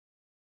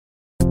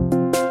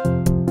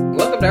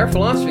to our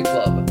Philosophy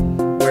Club,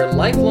 where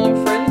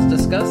lifelong friends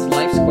discuss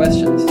life's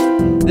questions.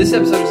 This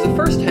episode is the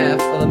first half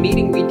of a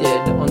meeting we did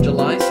on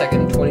July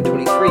 2nd,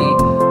 2023,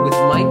 with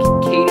Mike,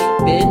 Katie,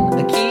 Ben,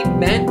 Aaqib,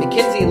 Matt,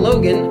 Mackenzie, and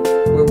Logan,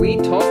 where we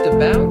talked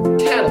about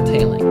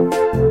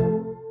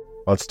tattletaling.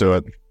 Let's do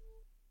it.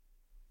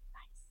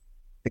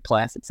 The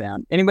classic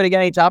sound. Anybody got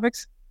any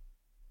topics?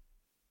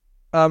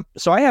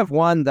 So I have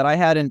one that I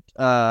hadn't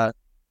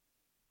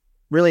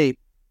really,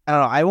 I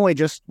don't know, I only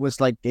just was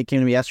like, it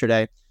came to me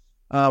yesterday.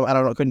 I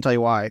don't know, couldn't tell you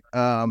why.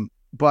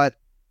 But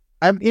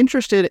I'm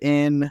interested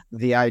in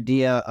the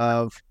idea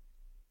of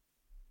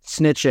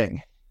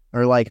snitching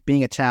or like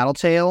being a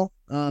tattletale.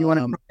 You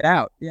want to put it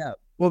out? Yeah.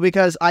 Well,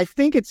 because I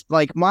think it's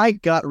like my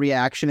gut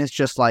reaction is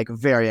just like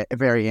very,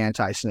 very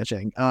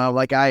anti-snitching.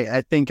 Like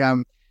I think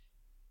I'm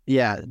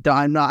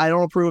not. I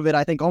don't approve of it.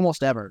 I think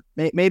almost ever.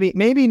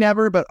 Maybe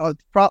never, but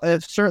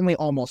certainly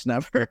almost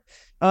never.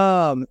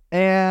 And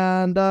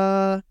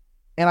I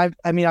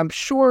mean, I'm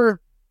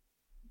sure.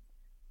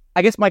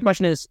 I guess my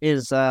question is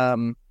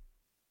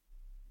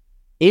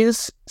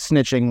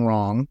snitching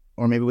wrong?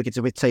 Or maybe we could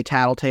say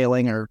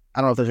tattletaling, or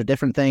I don't know if those are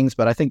different things,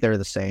 but I think they're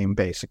the same,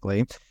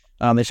 basically.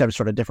 They just have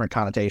sort of different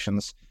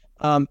connotations.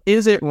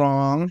 Is it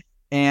wrong?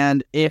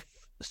 And if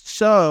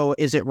so,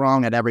 is it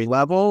wrong at every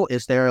level?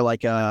 Is there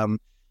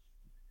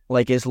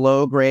is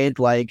low grade,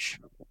 like,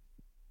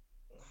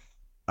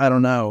 I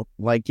don't know,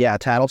 like, yeah,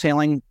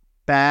 tattletaling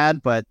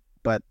bad, but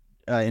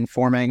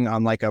informing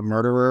on like a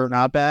murderer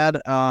not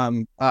bad?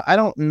 I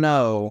don't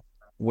know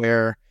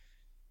where.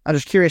 I'm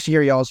just curious to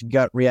hear y'all's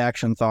gut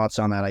reaction thoughts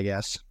on that, I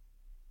guess.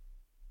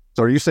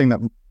 So are you saying that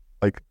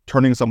like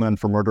turning someone in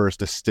for murder is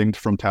distinct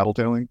from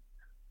tattletaling?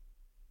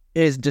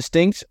 Is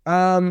distinct?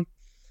 So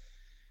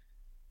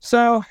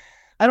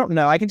I don't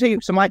know. I can tell you.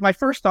 So my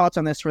first thoughts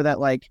on this were that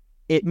like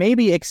it may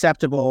be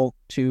acceptable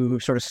to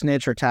sort of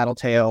snitch or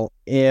tattletale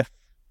if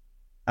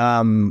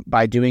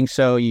by doing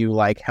so you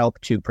like help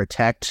to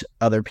protect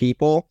other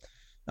people.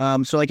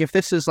 So like if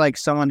this is like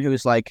someone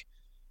who's like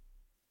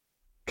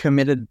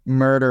committed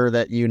murder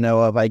that you know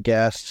of, I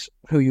guess,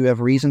 who you have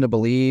reason to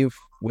believe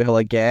will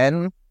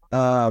again,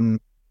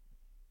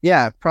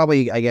 yeah,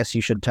 probably, I guess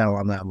you should tell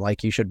on them,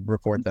 like you should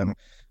report them.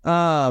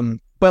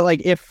 But like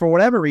if for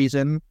whatever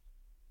reason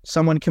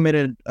someone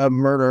committed a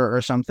murder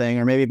or something,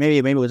 or maybe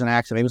it was an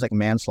accident, maybe it was like a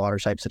manslaughter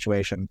type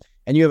situation,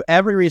 and you have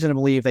every reason to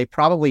believe they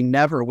probably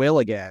never will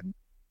again,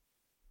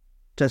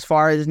 as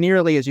far as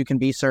nearly as you can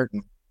be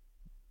certain,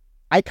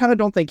 I kind of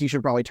don't think you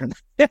should probably turn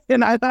that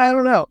in. I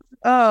don't know.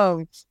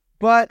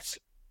 But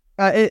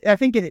I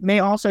think it may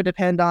also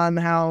depend on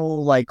how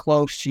like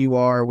close you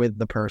are with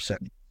the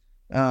person.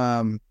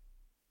 Because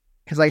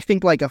I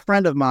think like a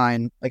friend of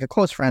mine, like a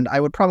close friend, I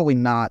would probably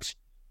not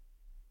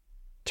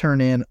turn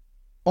in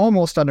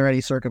almost under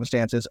any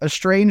circumstances. A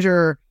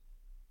stranger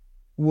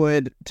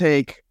would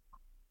take,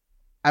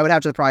 I would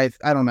have to probably,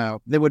 I don't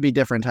know, it would be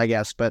different, I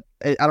guess, but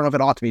I don't know if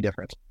it ought to be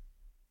different.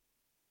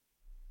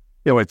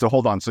 Yeah, wait, so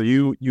hold on. So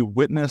you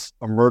witness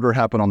a murder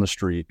happen on the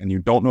street and you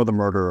don't know the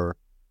murderer,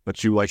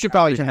 but you like should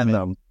probably turn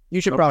them. You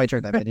should probably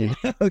turn that in.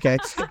 Okay.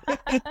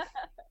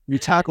 You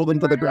tackle them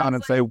to the ground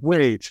and say,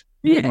 wait,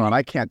 come on,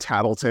 I can't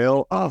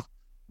tattletale. Oh.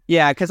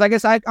 Yeah, because I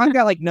guess I've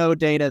got like no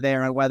data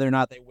there on whether or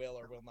not they will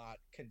or will not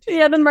continue.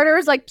 Yeah, the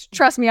murderer's like,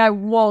 trust me, I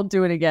won't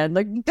do it again.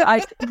 Like,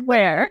 I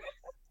swear.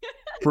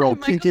 Bro,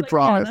 pinky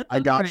promise. I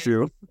got great.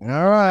 you.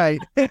 All right.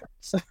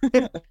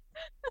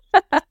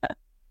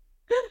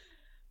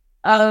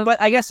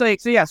 But I guess so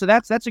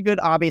that's a good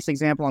obvious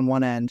example on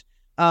one end.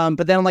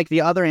 But then like the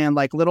other end,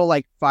 like little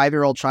like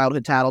 5-year-old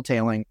childhood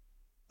tattletaling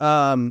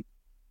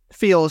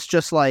feels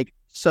just like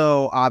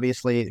so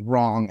obviously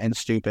wrong and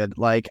stupid.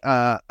 Like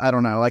I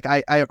don't know, like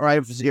I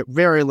have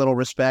very little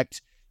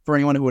respect for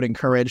anyone who would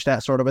encourage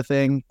that sort of a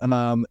thing.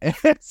 And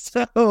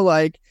so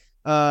like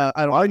I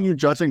don't. Why are you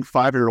judging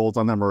 5-year-olds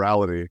on their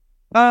morality?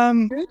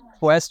 Good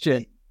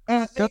question.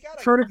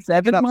 Sort of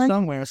seven up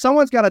somewhere.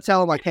 Someone's got to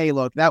tell them like, hey,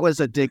 look, that was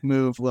a dick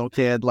move, little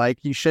kid. Like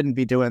you shouldn't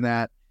be doing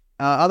that.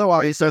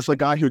 Otherwise, says the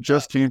guy who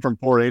just came from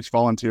 4-H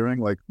volunteering.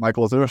 Like,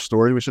 Michael, is there a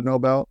story we should know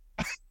about?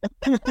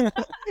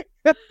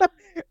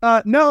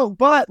 No,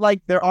 but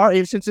like there are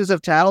instances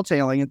of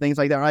tattletaling and things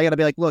like that. I got to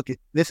be like, look,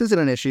 this isn't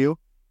an issue.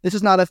 This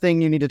is not a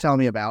thing you need to tell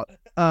me about.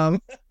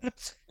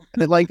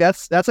 Like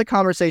that's a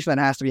conversation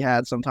that has to be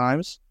had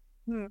sometimes.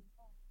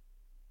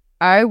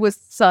 I was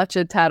such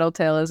a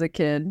tattletale as a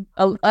kid,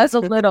 as a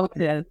little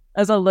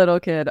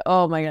kid.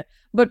 Oh my God.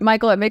 But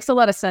Michael, it makes a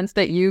lot of sense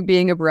that you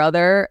being a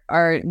brother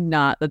are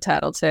not the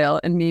tattletale,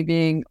 and me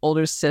being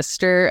older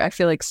sister, I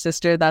feel like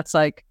sister, that's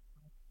like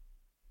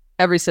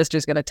every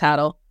sister's gonna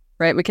tattle,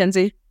 right,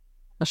 Mackenzie?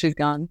 Oh, she's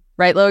gone.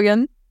 Right,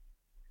 Logan?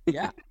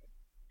 Yeah.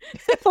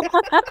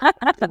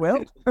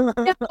 Well,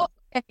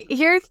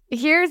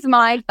 here's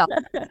my thought.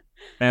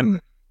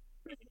 And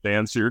to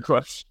answer your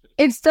question,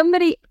 if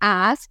somebody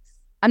asks,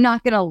 I'm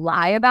not gonna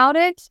lie about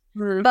it,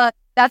 but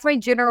that's my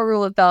general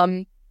rule of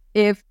thumb.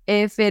 If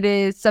it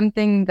is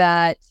something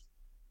that,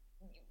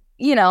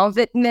 you know,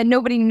 that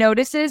nobody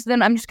notices,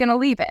 then I'm just gonna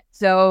leave it.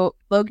 So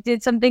Logan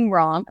did something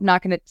wrong. I'm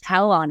not gonna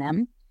tell on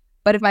him.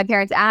 But if my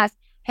parents ask,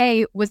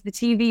 hey, was the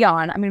TV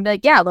on? I'm going to be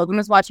like, yeah, Logan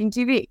was watching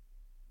TV.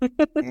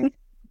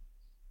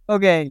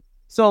 Okay,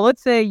 so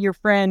let's say your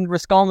friend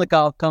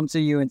Raskolnikov comes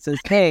to you and says,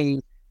 hey,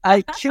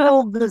 I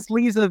killed this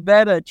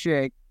Lizaveta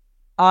chick.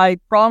 I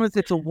promise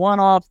it's a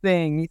one-off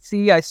thing.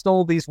 See, I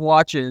stole these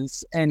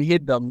watches and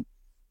hid them.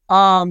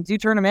 Do you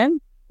turn them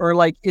in? Or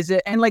like, is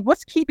it, and like,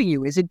 what's keeping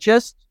you? Is it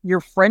just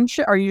your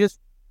friendship?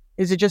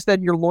 Is it just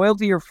that your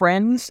loyalty to your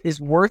friends is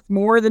worth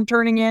more than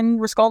turning in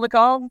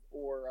Raskolnikov?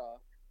 Or,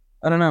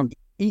 I don't know.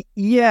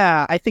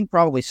 Yeah, I think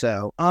probably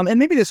so. And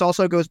maybe this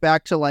also goes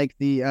back to like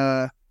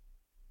the,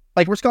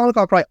 like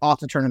Raskolnikov probably ought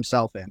to turn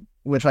himself in,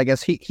 which I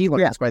guess he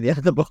learns by the end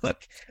of the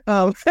book.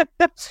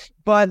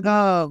 But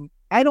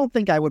I don't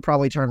think I would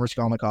probably turn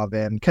Raskolnikov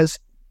in because,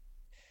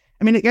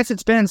 I mean, I guess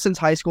it's been since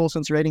high school,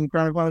 since Rating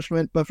Crime and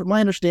Punishment, but from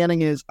my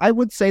understanding is I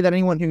would say that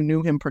anyone who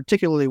knew him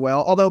particularly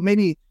well, although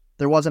maybe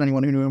there wasn't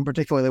anyone who knew him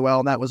particularly well,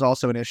 and that was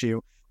also an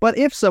issue. But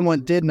if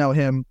someone did know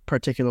him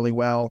particularly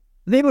well,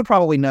 they would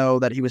probably know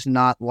that he was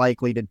not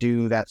likely to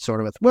do that sort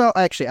of well,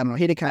 actually, I don't know.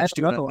 He did kind of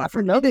do it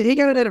he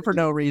kind of did it for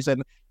no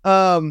reason.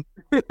 Okay,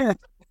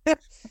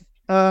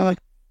 I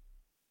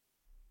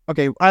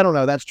don't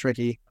know. That's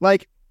tricky.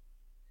 Like,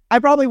 I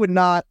probably would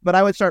not, but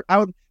I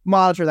would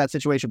monitor that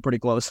situation pretty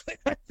closely,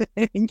 I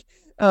think.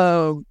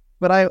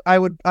 But I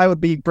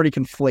would be pretty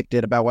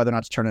conflicted about whether or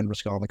not to turn in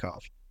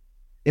Raskolnikov.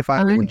 If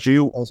I were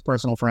you, as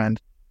personal friend.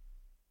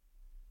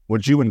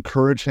 Would you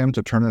encourage him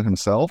to turn it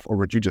himself, or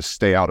would you just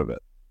stay out of it?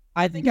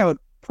 I think I would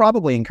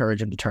probably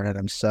encourage him to turn it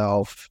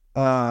himself.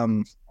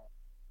 Or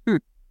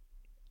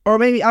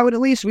maybe we would at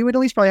least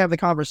probably have the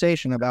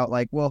conversation about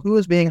like, well, who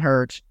is being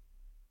hurt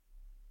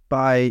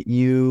by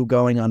you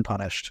going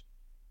unpunished?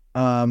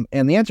 And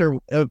the answer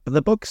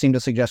the book seemed to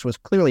suggest was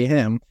clearly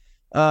him.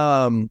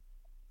 But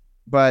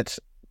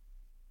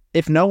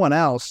if no one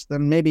else,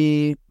 then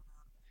maybe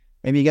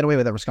you get away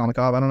with it,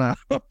 Raskolnikov. I don't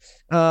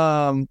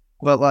know.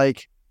 But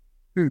like,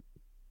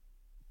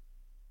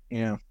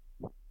 yeah.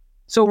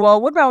 So,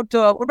 what about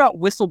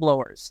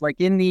whistleblowers?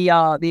 Like in the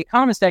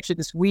Economist actually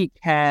this week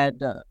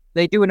had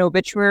they do an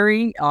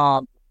obituary,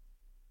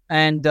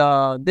 and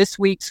this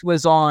week's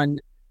was on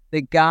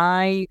the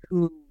guy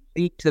who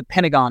leaked the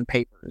Pentagon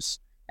Papers,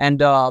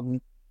 and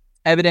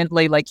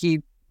evidently, like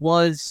he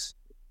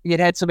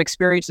had some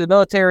experience in the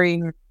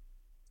military.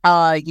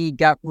 He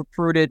got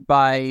recruited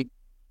by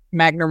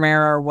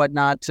McNamara or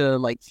whatnot to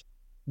like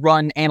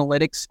run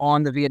analytics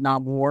on the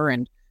Vietnam War,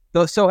 and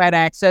so had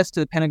access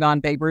to the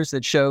Pentagon Papers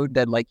that showed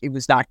that like it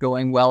was not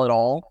going well at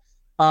all.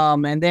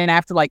 And then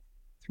after like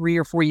 3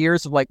 or 4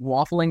 years of like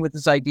waffling with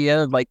this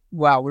idea of like,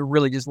 wow, we're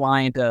really just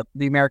lying to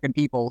the American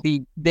people,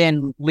 he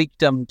then leaked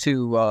them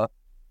to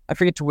I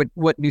forget to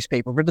what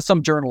newspaper, but to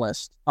some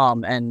journalist,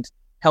 and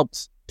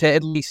helped to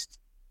at least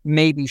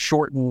maybe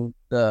shorten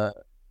the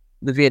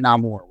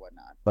Vietnam War or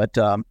whatnot. But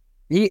I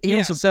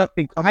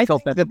think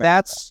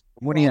that's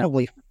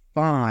probably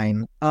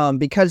fine,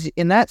 because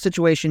in that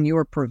situation you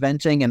are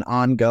preventing an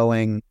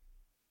ongoing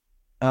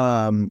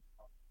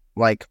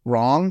like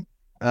wrong,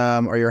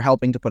 or you're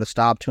helping to put a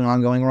stop to an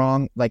ongoing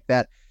wrong like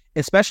that.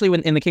 Especially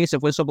when in the case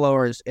of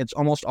whistleblowers, it's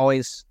almost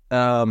always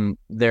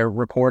they're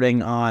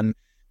reporting on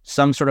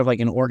some sort of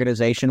like an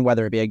organization,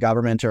 whether it be a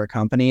government or a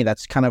company,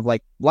 that's kind of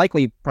like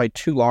likely probably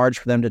too large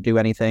for them to do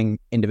anything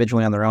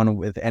individually on their own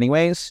with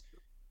anyways.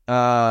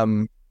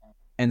 And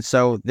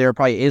so there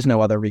probably is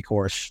no other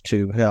recourse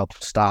to help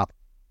stop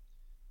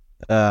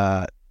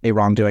a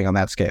wrongdoing on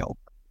that scale.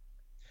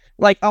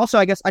 Like, also,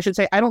 I guess I should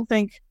say, I don't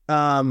think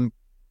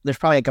there's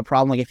probably like a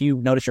problem. Like, if you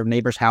notice your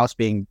neighbor's house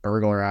being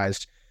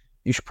burglarized,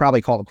 you should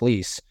probably call the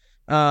police.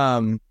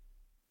 But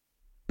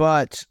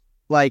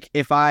like,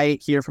 if I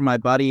hear from my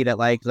buddy that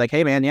like,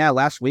 hey man, yeah,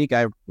 last week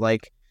I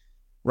like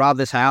robbed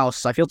this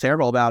house. I feel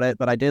terrible about it,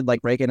 but I did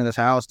like break into this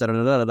house, and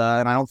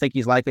I don't think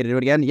he's likely to do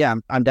it again. Yeah,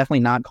 I'm definitely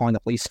not calling the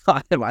police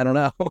on him. I don't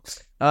know.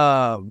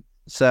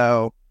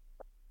 So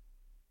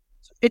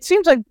it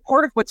seems like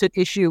part of what's at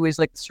issue is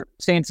like the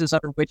circumstances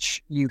under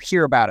which you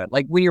hear about it.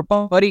 Like when your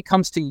buddy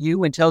comes to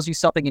you and tells you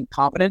something in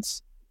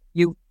confidence,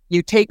 you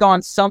take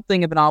on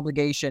something of an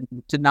obligation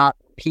to not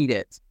repeat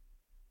it.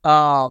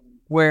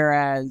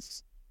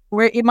 Whereas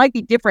where it might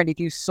be different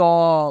if you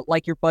saw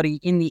like your buddy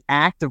in the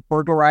act of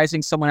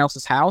burglarizing someone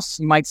else's house,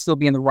 you might still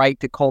be in the right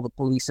to call the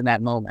police in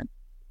that moment.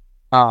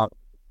 I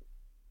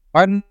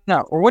don't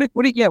know. Or what if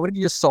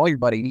you just saw your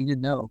buddy and you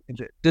didn't know?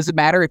 Does it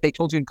matter if they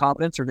told you in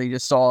confidence or they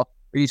just saw, or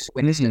you just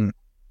witnessed it?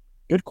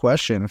 Good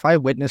question. If I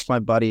witnessed my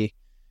buddy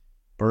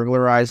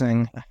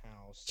burglarizing a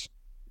house,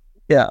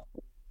 yeah,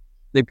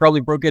 they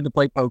probably broke in to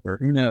play poker.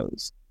 Who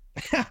knows?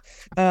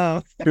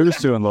 Too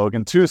soon,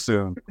 Logan. Too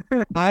soon.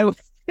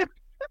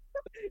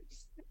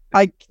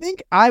 I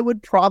think I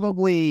would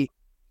probably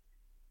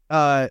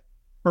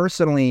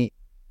personally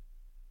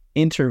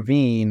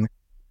intervene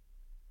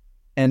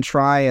and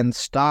try and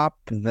stop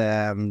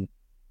them.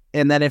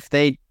 And then if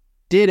they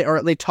did,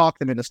 or they talk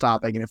them into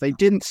stopping, and if they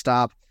didn't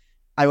stop,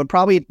 I would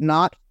probably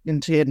not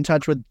get in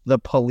touch with the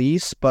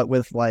police, but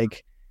with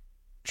like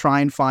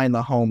try and find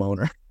the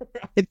homeowner,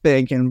 I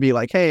think, and be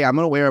like, hey, I'm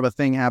aware of a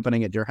thing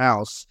happening at your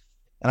house.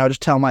 And I would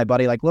just tell my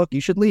buddy, like, look,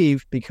 you should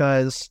leave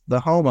because the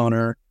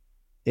homeowner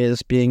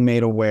is being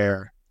made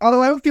aware.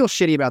 Although I would feel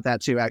shitty about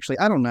that too, actually.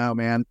 I don't know,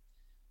 man.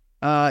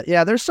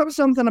 Yeah, there's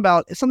something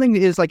that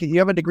is like, you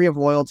have a degree of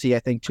loyalty, I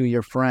think, to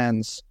your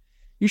friends.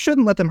 You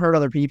shouldn't let them hurt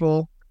other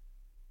people.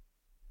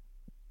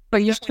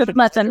 But you should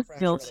let them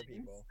feel.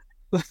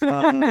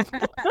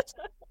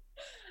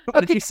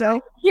 What did you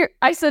say? Here,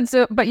 I said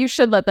so, but you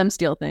should let them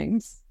steal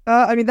things.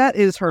 I mean, that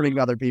is hurting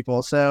other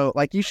people. So,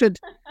 like, you should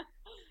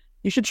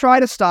try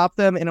to stop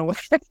them in a way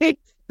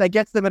that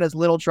gets them in as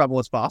little trouble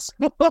as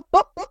possible.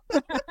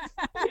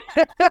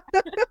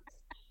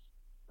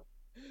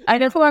 I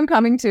know who I'm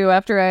coming to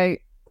after I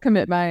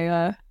commit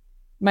my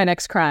my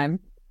next crime.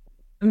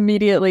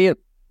 Immediately at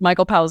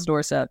Michael Powell's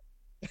doorstep.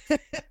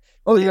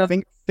 Oh yeah,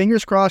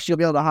 fingers crossed you'll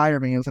be able to hire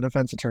me as a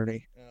defense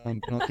attorney.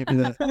 I'll give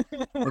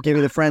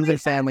you the friends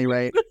and family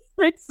rate.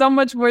 Makes so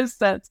much more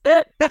sense.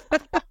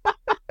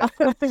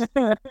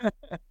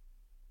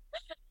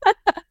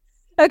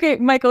 Okay,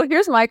 Michael,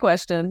 here's my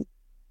question.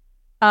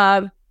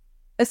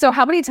 So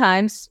how many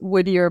times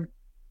would your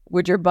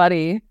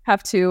buddy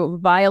have to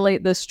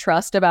violate this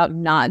trust about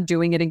not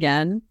doing it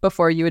again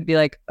before you would be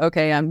like,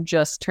 okay, I'm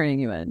just turning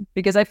you in?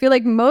 Because I feel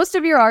like most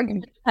of your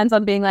argument depends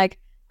on being like,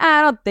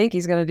 I don't think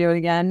he's going to do it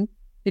again.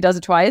 He does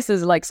it twice.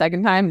 Is it like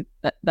second time?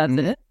 That's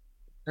it?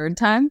 Third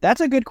time?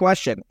 That's a good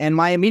question. And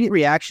my immediate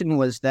reaction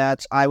was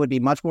that I would be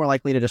much more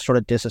likely to just sort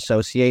of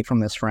disassociate from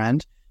this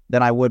friend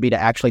than I would be to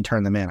actually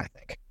turn them in, I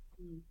think.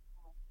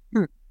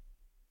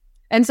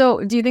 And so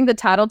do you think the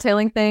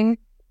tattletaling thing,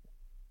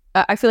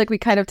 I feel like we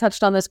kind of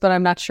touched on this, but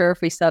I'm not sure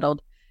if we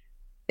settled.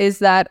 Is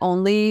that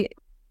only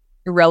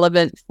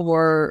relevant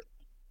for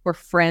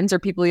friends or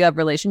people you have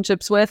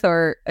relationships with?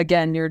 Or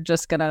again, you're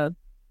just going to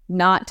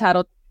not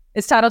tattle?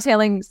 Is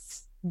tattletaling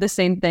the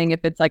same thing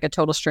if it's like a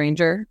total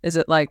stranger? Is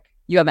it like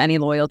you have any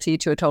loyalty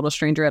to a total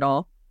stranger at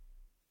all?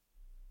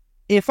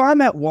 If I'm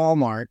at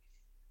Walmart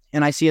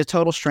and I see a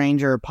total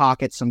stranger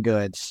pocket some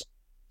goods,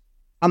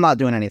 I'm not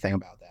doing anything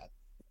about that.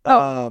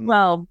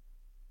 Well,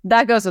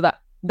 that goes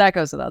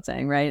without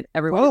saying, right?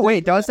 Everyone. Oh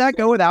wait, does that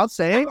go without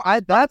saying?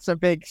 That's a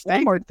big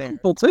statement there.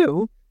 People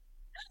too.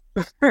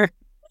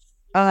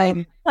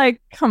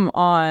 Like, come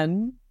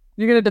on,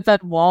 you're gonna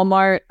defend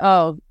Walmart?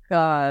 Oh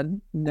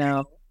God,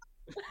 no.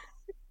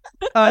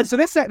 So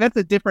that's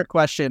a different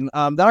question.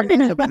 That our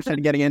games have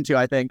been getting into,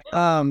 I think.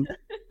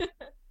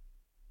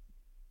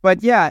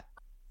 But yeah,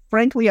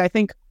 frankly, I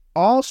think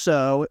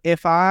also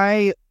if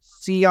I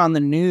see on the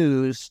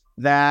news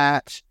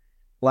that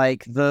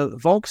like the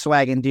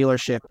Volkswagen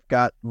dealership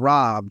got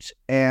robbed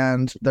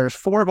and there's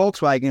 4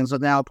 Volkswagens that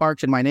now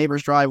parked in my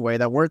neighbor's driveway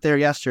that weren't there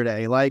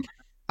yesterday, like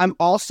I'm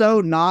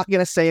also not going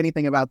to say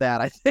anything about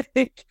that, I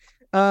think.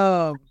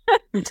 I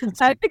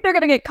think they're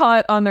going to get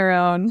caught on their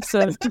own.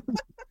 So,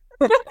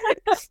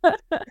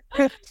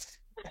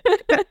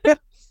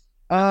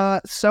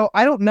 so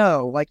I don't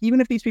know. Like, even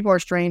if these people are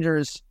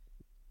strangers,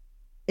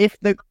 if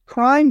the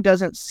crime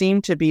doesn't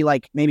seem to be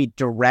like maybe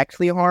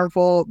directly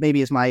harmful,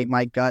 maybe is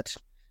my gut.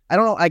 I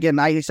don't know. Again,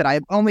 I said I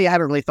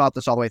haven't really thought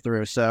this all the way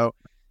through. So,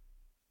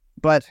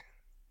 but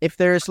if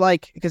there's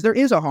like, because there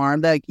is a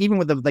harm that even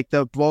with the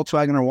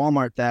Volkswagen or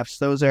Walmart thefts,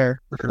 those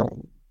are,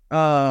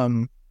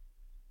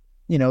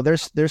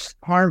 there's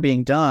harm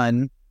being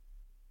done,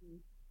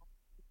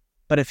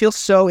 but it feels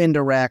so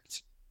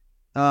indirect,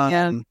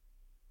 that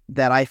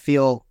I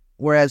feel.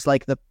 Whereas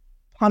like the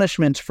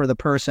punishment for the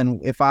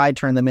person, if I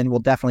turn them in, will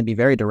definitely be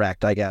very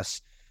direct, I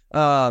guess.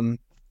 And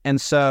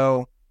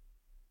so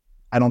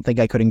I don't think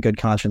I could in good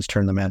conscience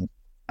turn them in.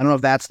 I don't know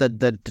if that's the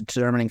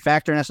determining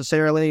factor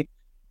necessarily,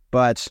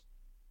 but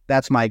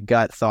that's my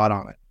gut thought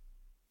on it.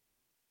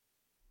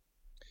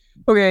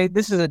 Okay,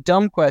 this is a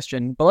dumb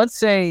question, but let's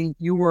say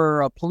you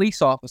were a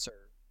police officer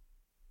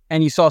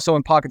and you saw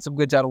someone pocket some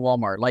goods out of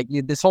Walmart. Like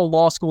this whole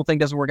law school thing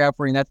doesn't work out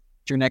for you, and that's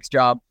your next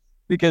job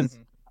because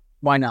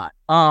why not?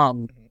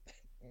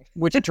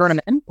 Would you turn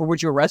them in or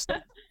would you arrest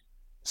them?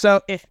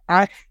 So if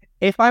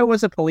I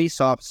was a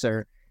police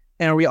officer,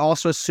 and are we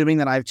also assuming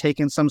that I've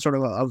taken some sort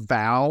of a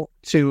vow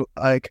to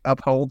like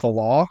uphold the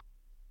law?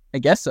 I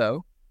guess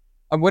so.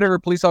 Whatever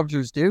police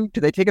officers do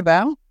they take a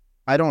vow?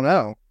 I don't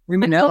know.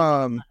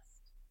 No.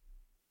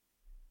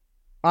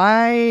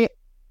 I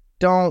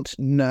don't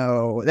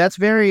know. That's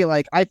very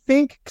like, I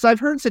think, because I've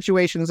heard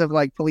situations of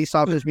like police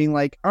officers being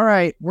like, all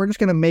right, we're just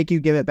going to make you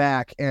give it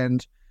back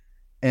and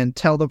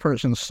tell the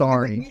person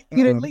sorry.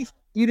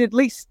 You'd at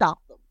least stop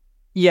them.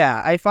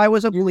 Yeah, if I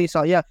was a police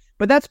officer, yeah.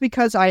 But that's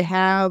because I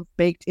have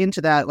baked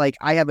into that, like,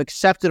 I have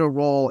accepted a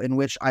role in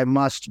which I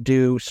must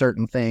do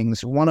certain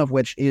things, one of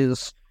which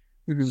is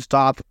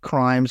stop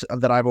crimes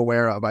that I'm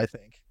aware of, I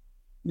think.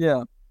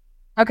 Yeah.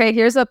 Okay,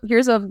 here's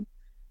the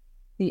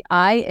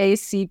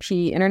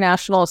IACP,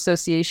 International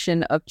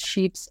Association of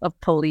Chiefs of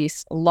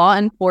Police, Law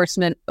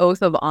Enforcement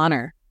Oath of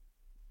Honor.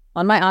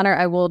 On my honor,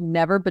 I will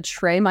never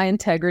betray my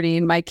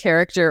integrity, my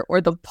character, or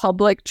the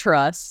public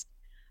trust.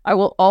 I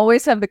will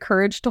always have the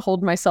courage to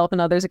hold myself and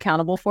others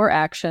accountable for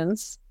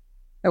actions.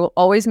 I will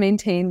always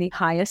maintain the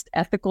highest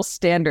ethical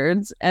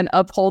standards and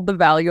uphold the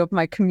value of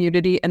my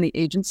community and the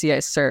agency I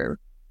serve.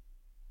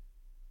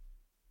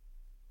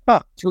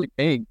 It's really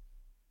big.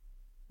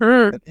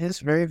 It is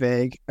very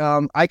vague.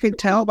 I could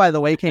tell by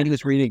the way Katie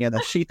was reading it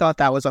that she thought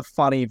that was a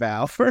funny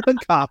vow for a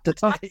cop to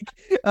take.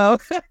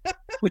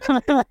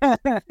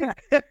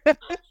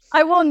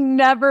 I will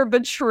never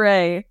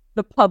betray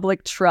the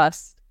public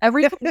trust.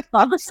 Every police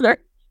officer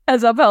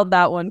has upheld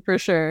that one for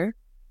sure.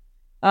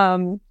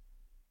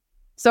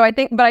 So I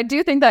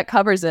do think that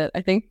covers it.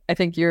 I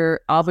think you're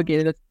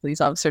obligated as a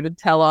police officer to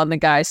tell on the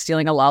guy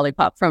stealing a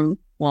lollipop from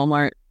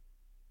Walmart.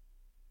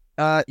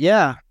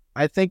 Yeah,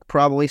 I think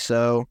probably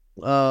so.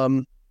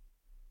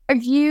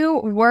 If you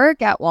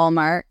work at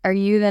Walmart, are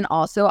you then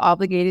also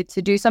obligated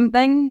to do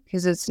something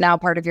because it's now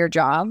part of your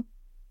job?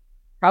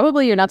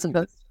 Probably you're not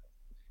supposed to.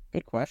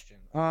 Good question.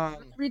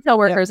 Retail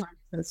workers aren't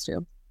supposed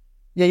to.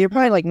 Yeah, you're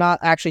probably like not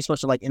actually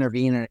supposed to like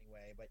intervene in any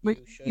way, but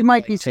You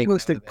might like, be take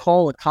supposed note to of it.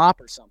 call a cop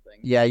or something.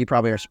 Yeah, you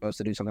probably are supposed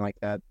to do something like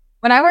that.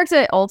 When I worked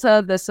at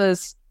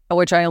Ulta,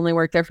 which I only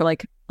worked there for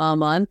like a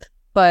month,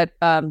 but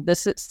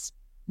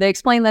they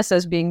explain this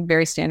as being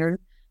very standard,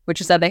 which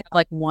is that they have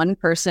like one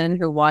person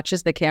who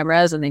watches the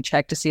cameras and they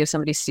check to see if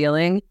somebody's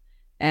stealing,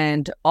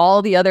 and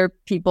all the other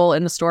people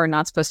in the store are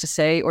not supposed to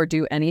say or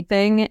do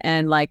anything,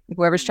 and like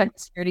whoever's checking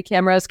security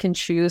cameras can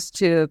choose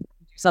to do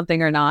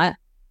something or not,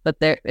 but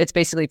it's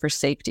basically for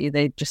safety.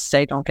 They just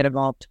say don't get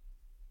involved.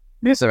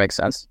 Yes, that makes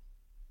sense.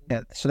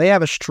 Yeah, so they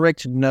have a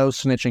strict no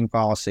snitching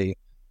policy.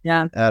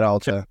 Yeah, at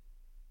Ulta.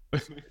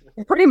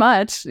 pretty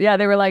much. Yeah,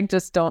 they were like,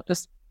 just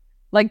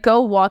like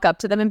go walk up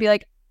to them and be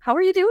like, how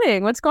are you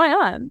doing? What's going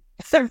on?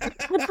 That's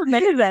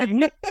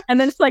amazing. And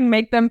then just like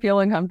make them feel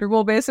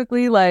uncomfortable,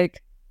 basically.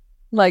 Like,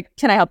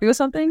 can I help you with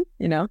something?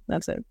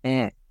 That's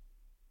it.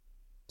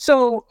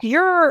 So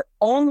the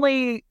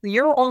only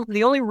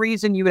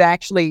reason you would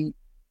actually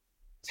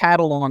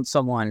tattle on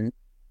someone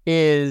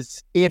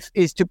is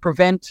to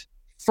prevent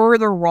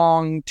further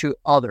wrong to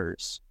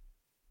others.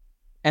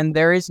 And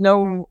there is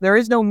no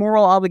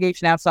moral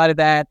obligation outside of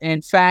that. And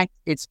in fact,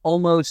 it's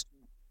almost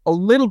a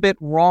little bit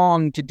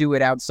wrong to do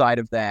it outside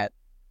of that,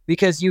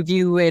 because you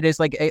view it as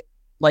like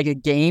a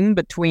game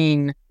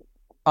between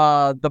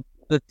the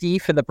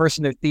thief and the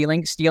person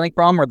they're stealing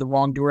from, or the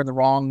wrongdoer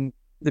and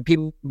the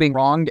people being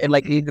wronged, and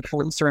like the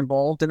police are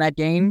involved in that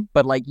game,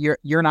 but like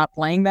you're not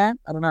playing that.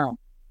 I don't know.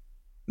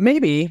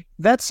 Maybe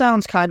that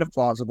sounds kind of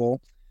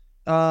plausible.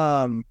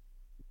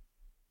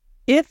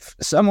 If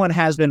someone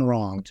has been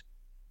wronged,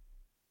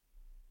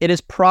 it is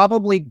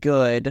probably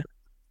good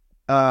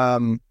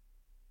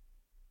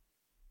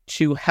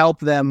to help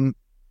them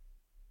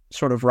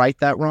sort of right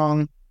that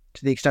wrong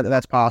to the extent that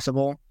that's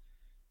possible.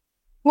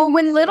 Well,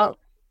 when little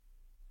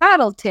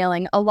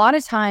tattletaling, a lot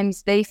of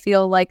times they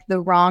feel like the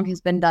wrong has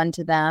been done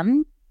to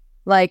them.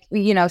 Like,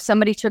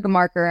 somebody took a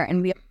marker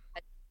and we had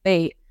to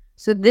wait.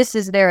 So this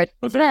is their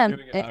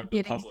attempt at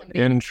getting somebody.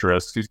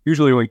 Interest.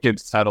 Usually when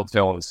kids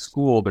tattletale in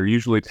school, they're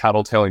usually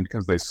tattletaling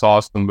because they saw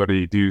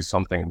somebody do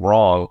something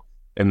wrong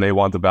and they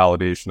want the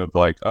validation of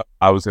like,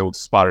 I was able to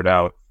spot it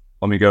out.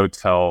 Let me go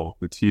tell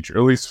the teacher.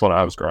 At least when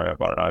I was growing up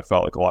on it, I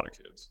felt like a lot of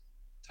kids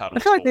I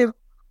feel like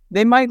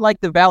they might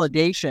like the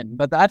validation,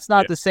 but that's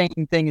not the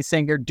same thing as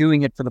saying they're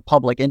doing it for the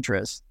public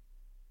interest.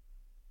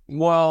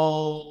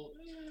 Well,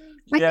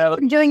 I think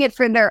they're doing it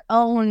for their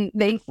own.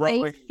 They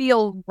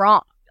feel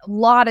wrong. A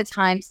lot of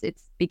times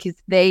it's because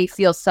they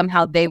feel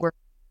somehow they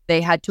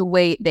had to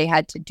wait, they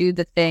had to do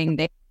the thing,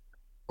 they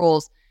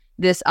rules.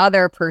 This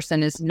other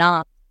person is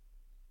not.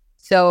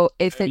 So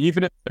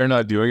even if they're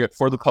not doing it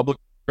for the public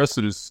interest,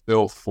 it is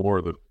still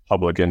for the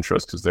public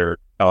interest because they're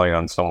telling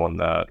on someone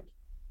that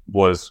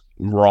was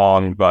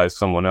wronged by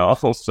someone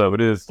else. So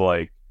it is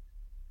like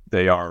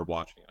they are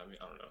watching. I mean,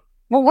 I don't know.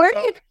 Well, where do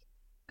you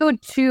go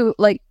to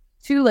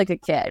a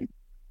kid?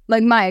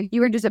 Like Mike,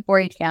 you were just at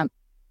 4-H camp.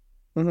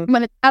 Mm-hmm.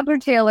 When a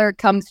tattler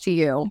comes to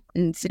you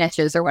and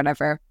snitches or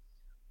whatever,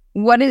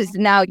 what is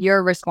now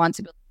your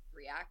responsibility to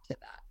react to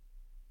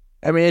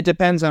that? I mean, it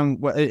depends on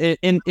what.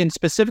 In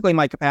specifically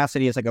my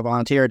capacity as like a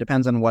volunteer, it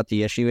depends on what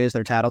the issue is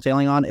they're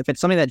tattletaling on. If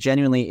it's something that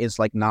genuinely is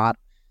like not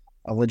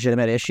a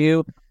legitimate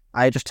issue,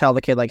 I just tell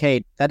the kid like,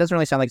 "Hey, that doesn't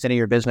really sound like it's any of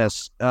your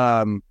business.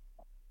 Don't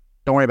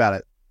worry about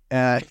it."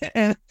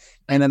 And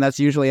then that's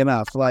usually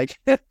enough. Like,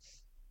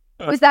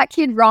 was that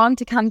kid wrong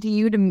to come to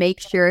you to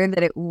make sure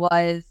that it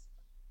was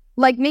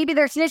like maybe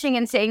they're snitching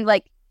and saying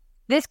like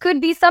this could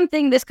be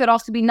something, this could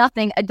also be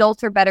nothing.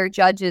 Adults are better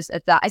judges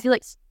at that. I feel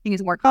like snitching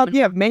is more common.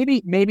 yeah,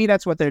 maybe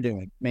that's what they're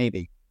doing.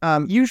 Maybe.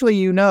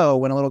 Usually, when a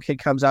little kid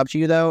comes up to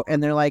you though,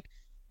 and they're like,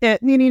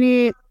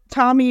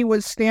 Tommy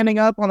was standing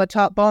up on the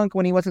top bunk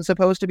when he wasn't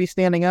supposed to be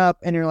standing up,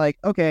 and you're like,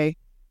 okay,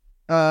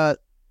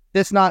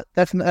 that's not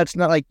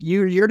like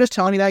you're just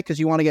telling me that because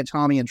you want to get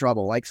Tommy in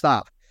trouble. Like,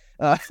 stop.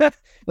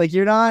 Like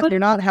you're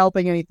not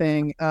helping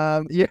anything.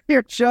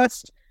 You're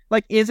just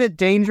like, is it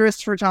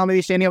dangerous for Tommy to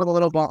be standing up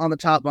on the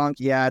top bunk?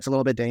 Yeah, it's a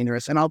little bit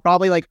dangerous, and I'll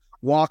probably like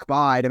walk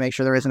by to make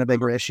sure there isn't a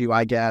bigger issue,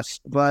 I guess.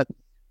 But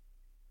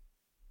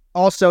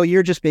also,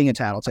 you're just being a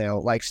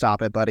tattletale. Like,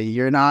 stop it, buddy.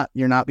 You're not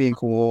being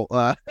cool.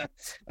 I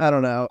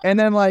don't know. And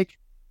then like,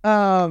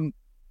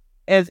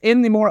 as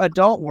in the more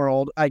adult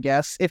world, I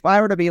guess, if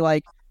I were to be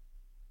like,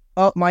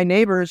 oh, my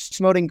neighbor's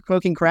smoking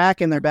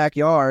crack in their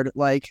backyard,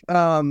 like,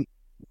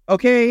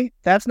 okay,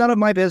 that's none of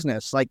my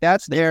business. Like,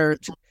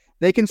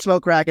 they can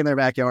smoke crack in their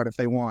backyard if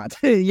they want.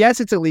 Yes,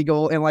 it's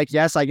illegal. And like,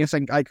 yes, I guess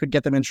I could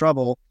get them in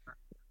trouble.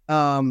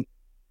 But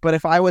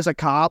if I was a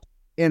cop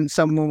and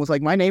someone was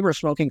like, my neighbor's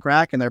smoking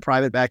crack in their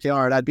private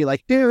backyard, I'd be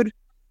like, dude,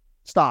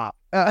 stop.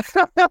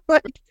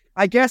 Like,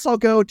 I guess I'll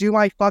go do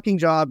my fucking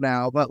job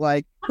now. But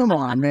like, come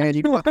on, man,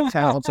 you fucking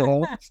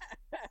tattletale.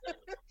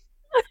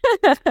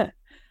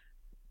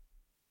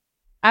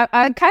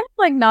 I'm kind of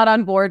like not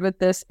on board with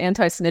this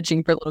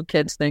anti-snitching for little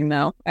kids thing,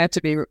 though. I have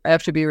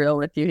to be real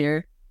with you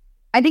here.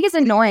 I think it's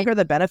annoying. What are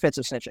the benefits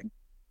of snitching?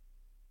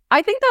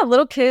 I think that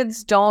little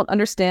kids don't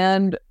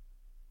understand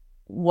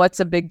what's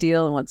a big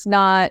deal and what's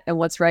not, and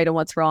what's right and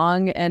what's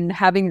wrong. And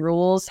having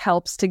rules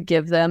helps to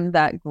give them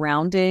that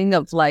grounding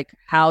of like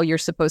how you're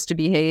supposed to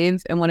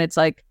behave. And when it's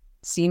like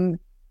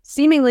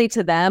seemingly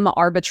to them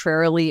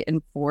arbitrarily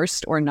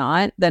enforced or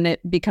not, then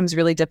it becomes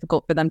really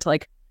difficult for them to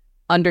like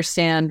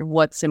understand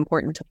what's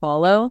important to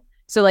follow.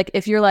 So like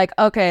if you're like,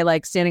 okay,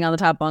 like standing on the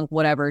top bunk,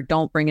 whatever,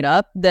 don't bring it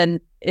up,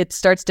 then it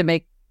starts to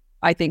make,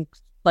 I think,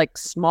 like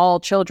small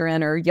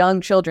children or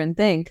young children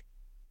think,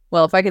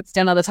 well, if I could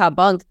stand on the top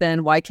bunk,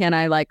 then why can't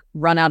I like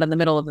run out in the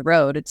middle of the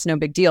road? It's no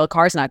big deal. A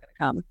car's not going to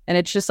come. And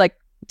it's just like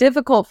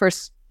difficult for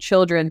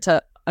children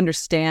to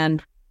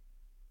understand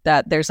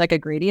that there's like a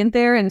gradient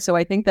there. And so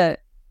I think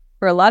that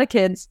for a lot of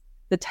kids,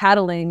 the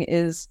tattling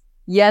is,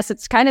 yes,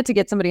 it's kind of to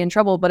get somebody in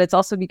trouble, but it's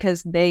also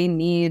because they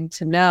need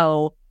to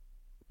know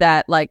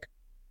that like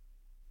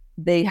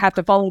they have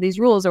to follow these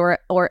rules or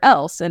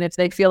else. And if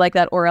they feel like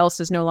that or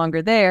else is no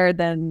longer there,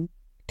 then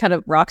kind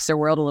of rocks their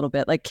world a little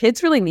bit. Like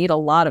kids really need a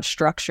lot of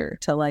structure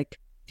to like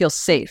feel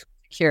safe,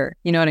 secure.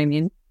 You know what I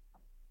mean?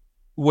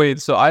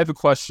 Wait, so I have a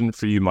question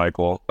for you,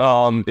 Michael.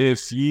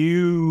 If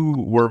you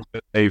were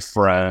with a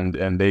friend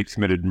and they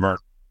committed murder,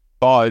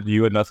 thought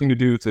you had nothing to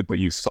do with it, but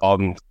you saw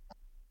them,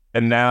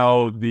 and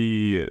now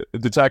the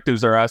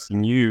detectives are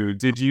asking you,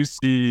 did you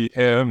see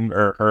him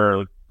or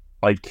her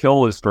like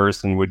kill this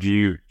person? Would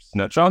you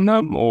snitch on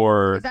them,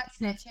 or Is that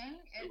snitching?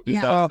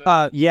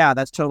 Yeah,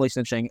 that's totally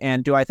snitching.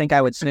 And do I think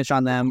I would snitch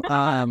on them?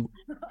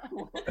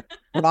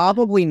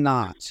 Probably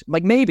not.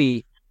 Like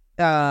maybe,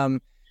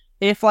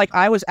 if like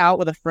I was out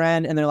with a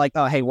friend and they're like,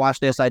 oh, hey, watch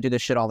this. I do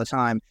this shit all the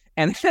time.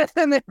 And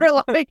then they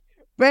were like,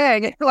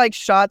 bang, it like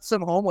shot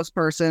some homeless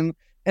person.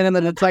 And then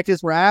the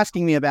detectives were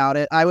asking me about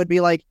it. I would be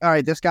like, all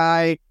right, this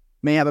guy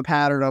may have a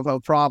pattern of a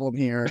problem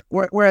here.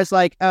 Whereas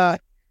like,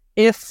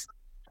 if,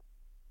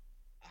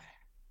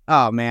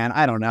 oh man,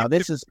 I don't know.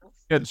 This is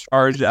get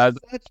charged as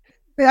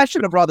I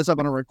should have brought this up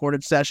on a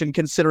recorded session,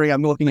 considering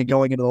I'm looking at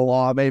going into the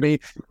law, maybe.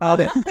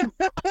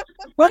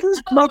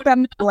 Let's smoke that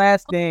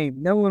last name.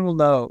 No one will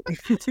know.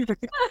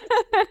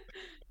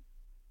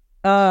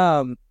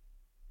 I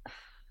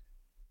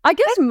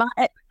guess my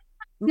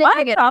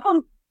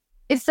problem,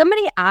 if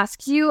somebody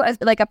asks you as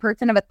like a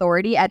person of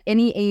authority at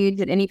any age,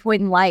 at any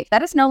point in life,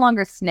 that is no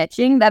longer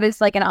snitching. That is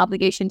like an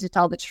obligation to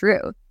tell the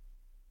truth.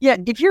 Yeah,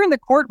 if you're in the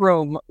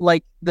courtroom,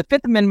 like the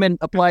Fifth Amendment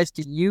applies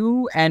to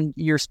you and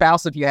your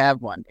spouse if you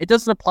have one. It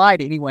doesn't apply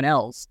to anyone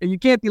else. And you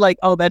can't be like,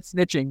 oh, that's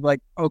snitching.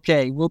 Like,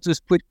 okay, we'll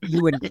just put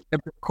you in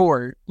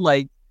court.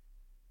 Like,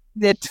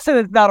 it's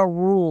not a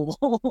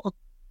rule.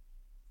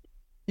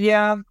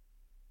 Yeah. All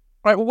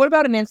right. Well, what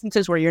about in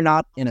instances where you're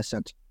not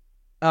innocent?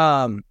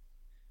 What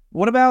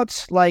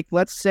about like,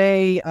 let's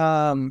say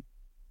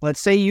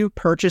you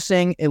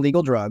purchasing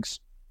illegal drugs.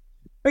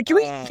 Wait, can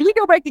we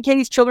go back to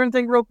Katie's children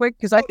thing real quick?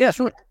 Because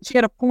she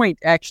had a point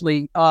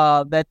actually.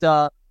 Because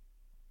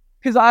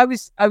I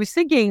was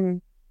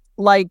thinking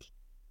like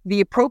the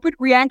appropriate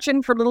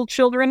reaction for little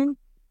children,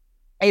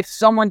 if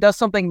someone does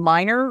something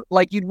minor,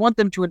 like you'd want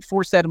them to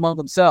enforce that among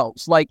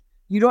themselves. Like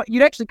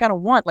you'd actually kind of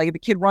want, like if a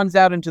kid runs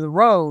out into the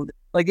road,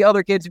 like the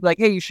other kids would be like,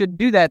 hey, you shouldn't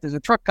do that. There's a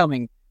truck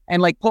coming,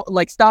 and like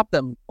stop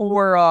them.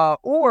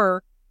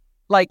 Or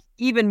like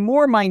even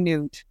more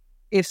minute,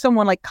 if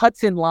someone like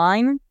cuts in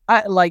line.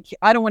 I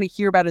don't want to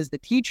hear about it as the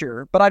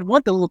teacher, but I'd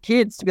want the little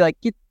kids to be like,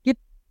 get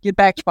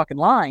back to fucking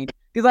line.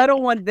 Because I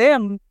don't want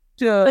them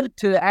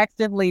to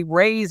accidentally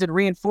raise and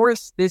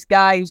reinforce this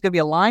guy who's going to be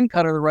a line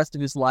cutter the rest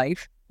of his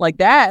life. Like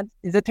that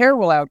is a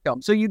terrible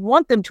outcome. So you'd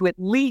want them to at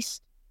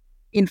least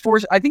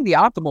enforce. I think the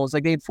optimal is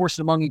like they enforce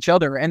it among each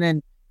other, and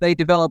then they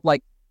develop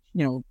like,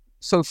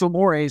 social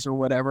mores or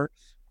whatever.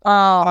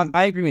 I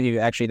agree with you.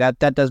 Actually, that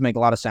does make a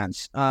lot of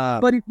sense.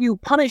 But if you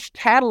punish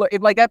tattler,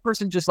 if like that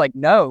person just like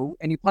no,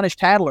 and you punish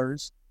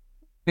tattlers,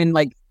 and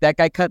like that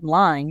guy cut in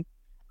line,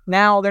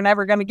 now they're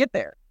never going to get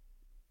there.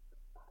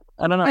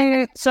 I don't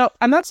know. So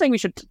I'm not saying we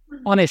should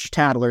punish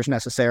tattlers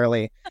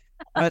necessarily,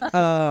 but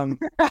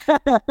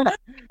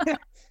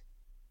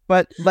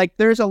but like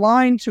there's a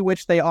line to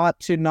which they ought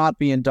to not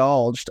be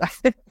indulged. I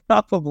think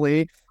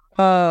probably.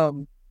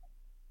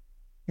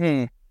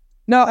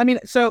 No, I mean,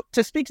 so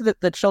to speak to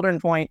the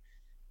children point,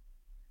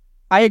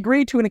 I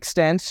agree to an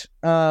extent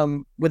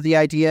with the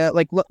idea.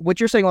 Like, what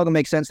you're saying, Logan,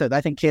 makes sense. That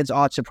I think kids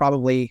ought to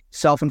probably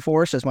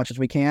self-enforce as much as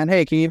we can.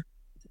 Hey, Aaqib.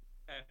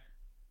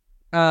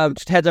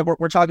 Just heads up,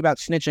 we're talking about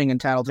snitching and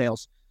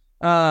tattletales.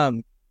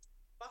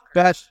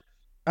 But,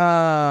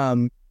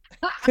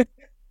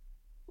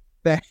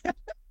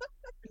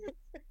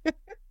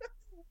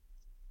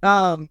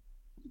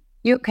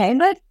 You okay,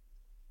 bud?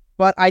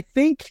 but I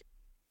think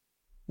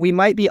we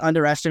might be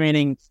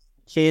underestimating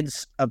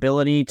kids'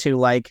 ability to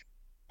like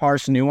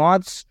parse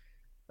nuance.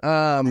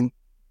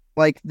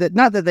 Like that,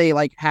 not that they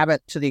like have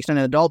it to the extent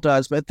an adult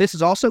does, but this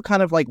is also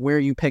kind of like where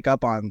you pick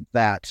up on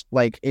that,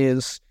 like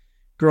is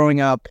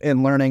growing up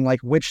and learning like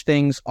which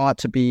things ought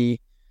to be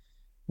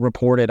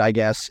reported, I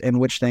guess, and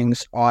which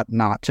things ought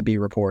not to be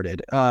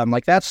reported.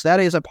 Like that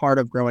is a part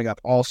of growing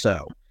up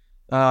also.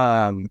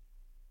 And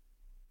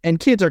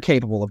kids are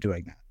capable of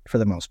doing that for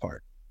the most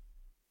part.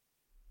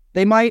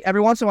 They might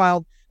every once in a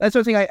while. That's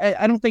the thing.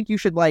 I don't think you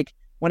should like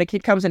when a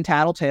kid comes in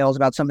tattletales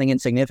about something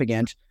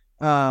insignificant.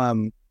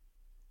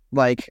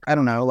 Like I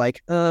don't know,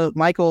 like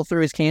Michael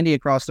threw his candy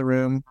across the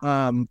room.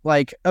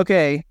 Like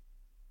okay,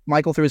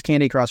 Michael threw his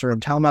candy across the room.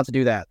 Tell him not to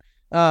do that.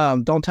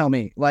 Don't tell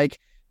me. Like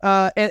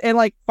and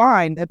like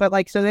fine, but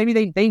like so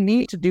maybe they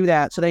need to do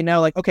that so they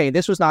know like okay,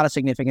 this was not a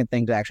significant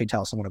thing to actually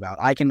tell someone about.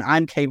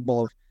 I'm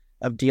capable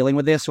of dealing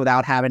with this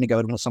without having to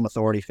go to some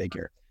authority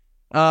figure.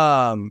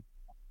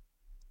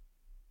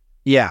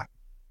 Yeah.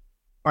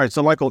 All right.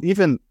 So, Michael,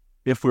 even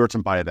if we were to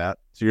buy that,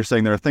 so you're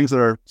saying there are things that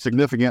are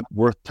significant,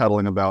 worth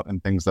tattling about,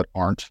 and things that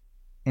aren't,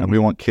 and we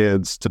want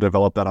kids to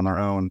develop that on their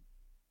own.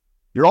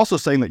 You're also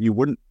saying that you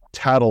wouldn't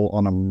tattle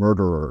on a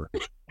murderer,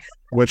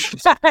 which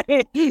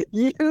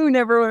you were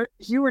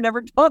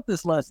never taught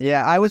this lesson.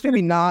 Yeah, I was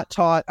maybe not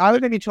taught. I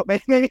was maybe taught.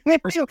 Maybe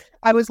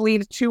I was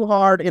leaned too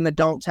hard in the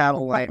don't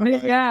tattle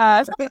line.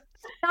 Yeah.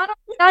 Not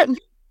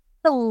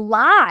a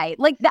lie.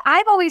 Like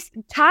I've always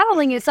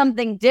tattling is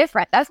something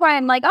different. That's why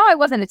I'm like, oh, I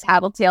wasn't a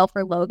tattletale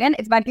for Logan.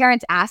 If my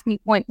parents asked me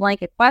point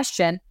blank a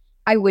question,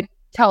 I would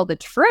tell the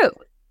truth.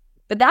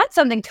 But that's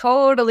something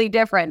totally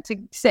different to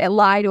say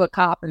lie to a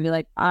cop and be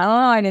like, I don't know,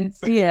 I didn't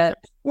see it.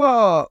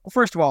 Well,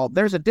 first of all,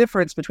 there's a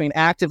difference between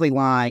actively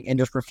lying and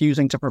just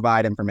refusing to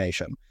provide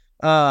information.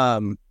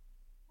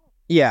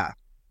 Yeah,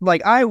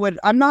 like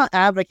I'm not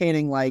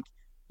advocating like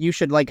you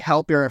should like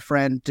help your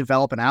friend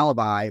develop an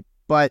alibi,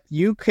 but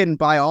you can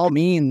by all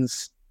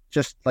means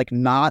just like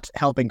not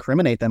help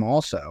incriminate them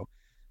also.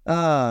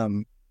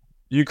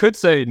 You could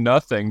say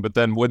nothing, but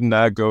then wouldn't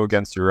that go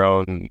against your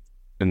own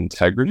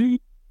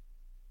integrity?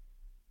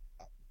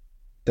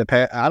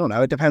 I don't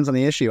know. It depends on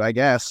the issue, I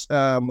guess.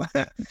 Like,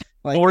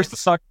 Where's the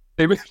suck?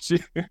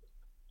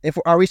 If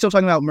are we still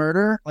talking about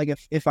murder? Like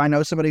if I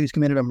know somebody who's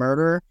committed a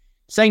murder,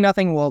 saying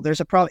nothing, well, there's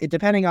a problem.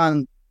 Depending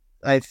on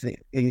I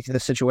think the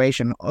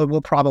situation, it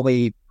will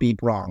probably be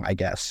wrong, I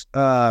guess.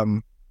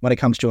 When it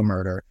comes to a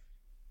murder,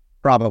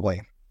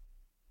 probably.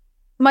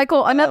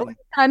 Michael, another thing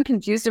I'm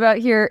confused about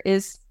here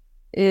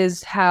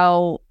is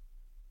how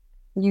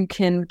you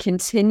can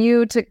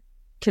continue to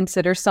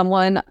consider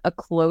someone a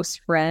close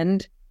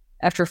friend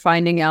after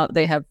finding out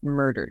they have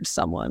murdered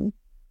someone.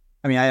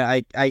 I mean,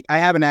 I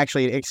haven't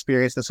actually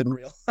experienced this in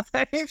real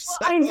life. So.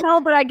 Well, I know,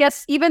 but I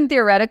guess even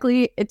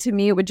theoretically, to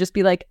me, it would just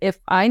be like, if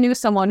I knew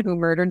someone who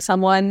murdered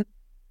someone,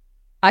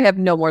 I have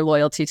no more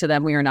loyalty to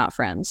them. We are not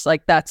friends.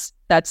 Like, that's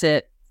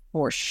it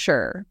for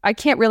sure. I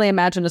can't really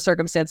imagine a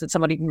circumstance that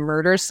somebody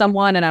murders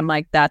someone and I'm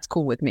like, that's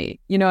cool with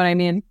me. You know what I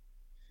mean?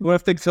 What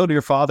if they killed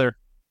your father?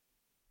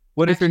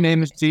 What if your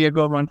name is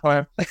Diego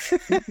Montoya?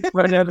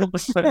 Right out of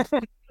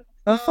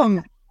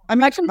the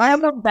I'm actually I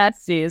have no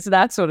besties.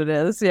 That's what it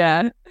is.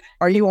 Yeah.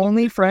 Are you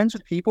only friends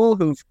with people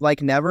who've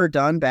like never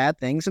done bad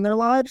things in their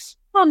lives?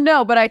 Well,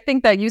 no, but I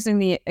think that using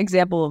the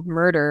example of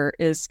murder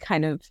is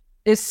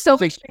so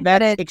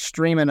that's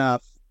extreme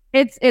enough.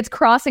 It's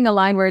crossing a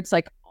line where it's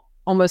like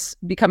almost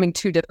becoming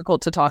too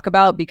difficult to talk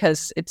about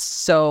because it's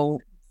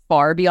so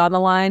far beyond the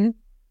line.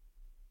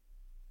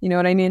 You know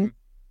what I mean?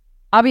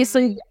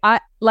 Obviously, I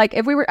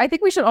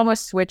think we should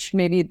almost switch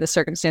maybe the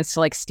circumstance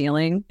to like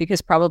stealing,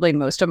 because probably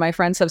most of my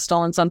friends have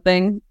stolen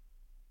something,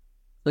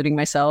 including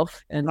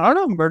myself. And I don't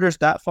know if murder's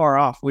that far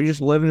off. We just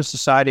live in a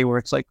society where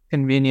it's like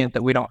convenient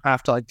that we don't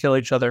have to like kill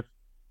each other.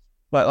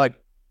 But like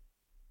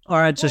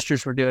our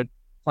ancestors were doing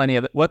plenty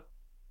of it. What?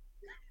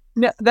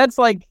 No, it's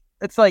like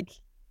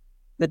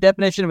the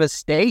definition of a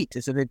state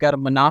is that they've got a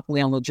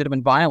monopoly on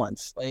legitimate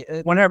violence. Like,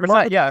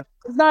 100%, yeah.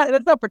 It's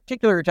not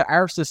particular to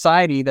our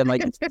society that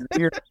like it's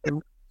weird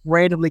to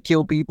randomly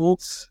kill people.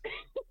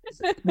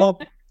 Well,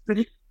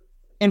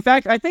 in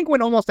fact, I think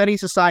when almost any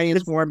society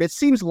is formed, it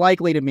seems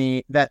likely to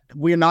me that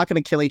we're not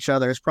going to kill each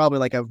other. Is probably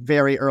like a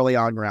very early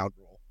on ground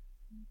rule.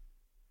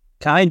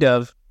 Kind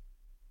of.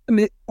 I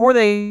mean, or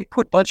they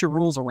put a bunch of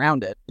rules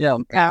around it. Yeah.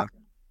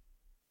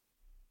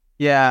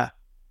 Yeah.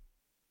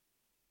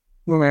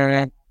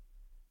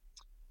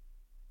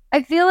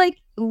 I feel like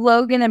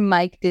Logan and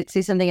Mike did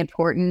say something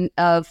important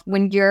of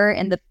when you're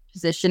in the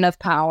position of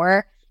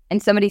power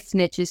and somebody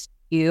snitches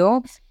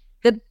you,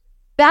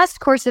 best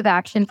course of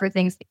action for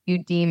things that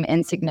you deem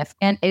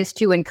insignificant is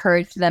to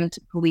encourage them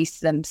to police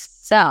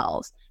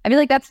themselves. I feel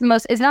like that's the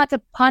most, is not to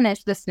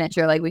punish the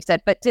snitcher, like we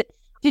said, but to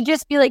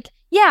just be like,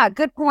 yeah,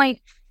 good point.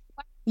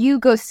 You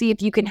go see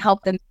if you can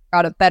help them figure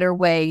out a better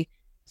way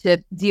to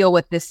deal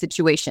with this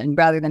situation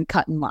rather than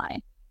cut in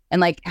line.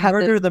 And like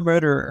murder the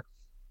murderer,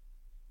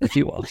 if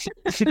you will.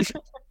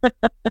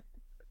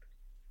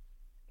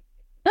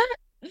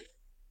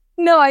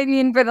 No, I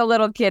mean for the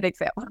little kid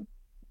example.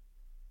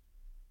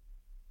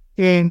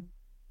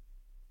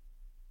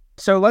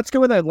 So let's go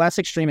with a less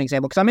extreme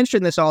example, because I'm interested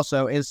in this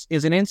also, is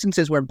in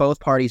instances where both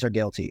parties are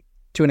guilty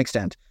to an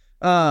extent.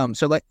 So I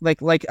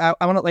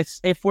want to,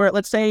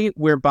 let's say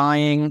we're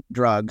buying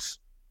drugs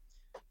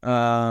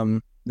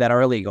that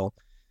are illegal,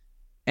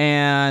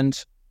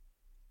 and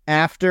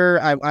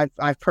after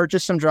I've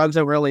purchased some drugs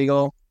that were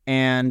illegal,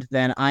 and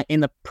then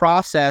in the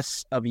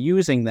process of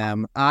using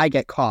them, I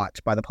get caught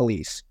by the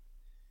police,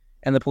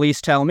 and the police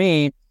tell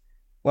me,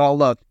 well,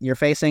 look, you're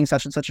facing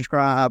such and such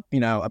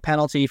a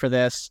penalty for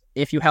this.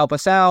 If you help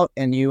us out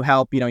and you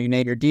help, you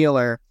name your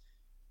dealer,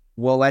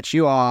 we'll let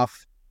you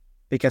off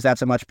because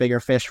that's a much bigger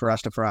fish for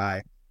us to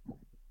fry.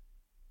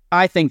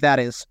 I think that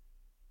is,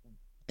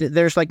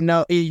 there's like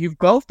no, you've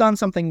both done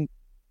something.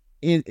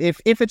 If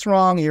it's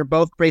wrong, you're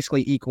both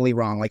basically equally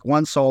wrong. Like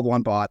one sold,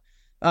 one bought.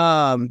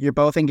 You're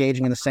both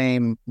engaging in the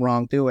same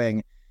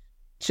wrongdoing.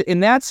 In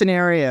that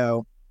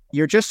scenario,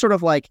 you're just sort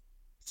of like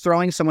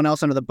throwing someone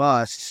else under the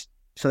bus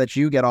so that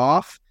you get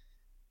off.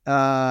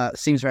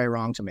 Seems very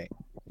wrong to me.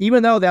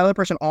 Even though the other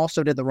person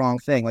also did the wrong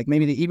thing. Like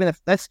maybe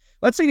let's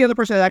say the other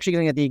person is actually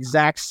going to get the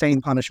exact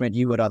same punishment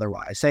you would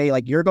otherwise. Say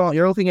like you're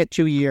looking at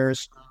 2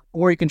 years,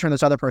 or you can turn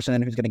this other person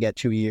in who's going to get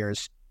 2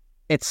 years.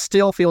 It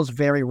still feels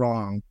very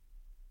wrong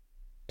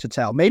to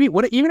tell. Maybe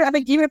even if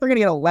they're going to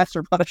get a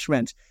lesser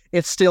punishment,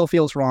 it still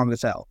feels wrong to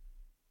tell.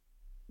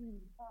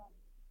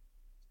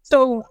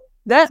 So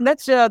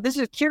that's this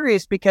is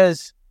curious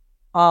because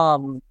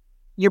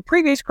your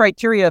previous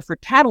criteria for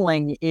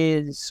tattling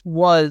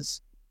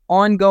was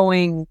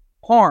ongoing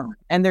harm,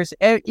 and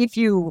if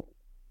you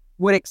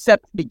would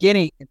accept the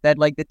beginning that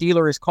like the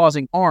dealer is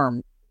causing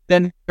harm,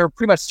 then they're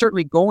pretty much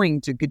certainly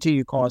going to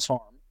continue to cause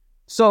harm.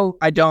 So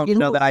I don't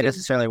know that I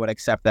necessarily would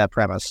accept that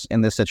premise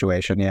in this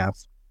situation. Yeah.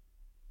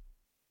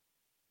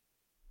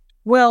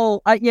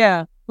 Well,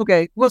 yeah,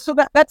 okay. Well, so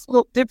that's a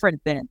little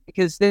different then,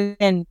 because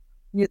then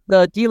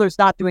the dealer's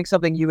not doing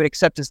something you would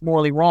accept as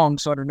morally wrong.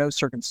 So under no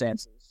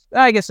circumstances,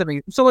 I guess.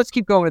 So let's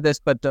keep going with this.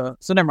 But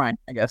so never mind.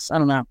 I guess I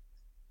don't know.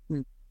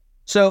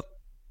 So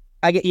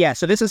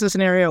So this is a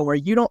scenario where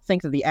you don't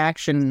think that the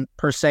action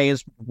per se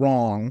is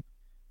wrong.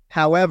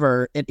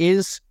 However, it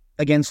is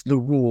against the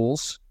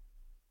rules,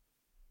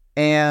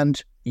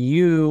 and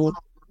you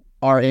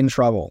are in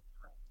trouble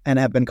and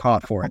have been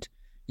caught for it.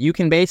 You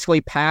can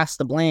basically pass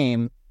the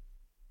blame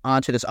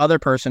onto this other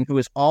person who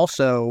has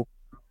also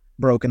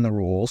broken the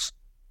rules,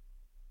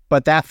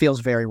 but that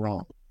feels very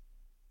wrong.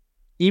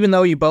 Even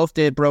though you both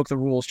broke the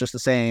rules just the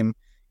same,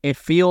 it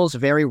feels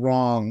very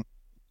wrong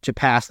to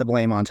pass the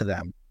blame onto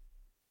them.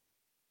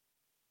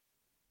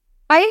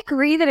 I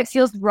agree that it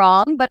feels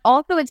wrong, but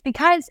also it's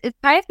because it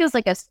kind of feels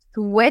like a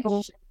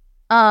switch.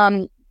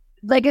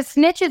 Like a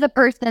snitch is a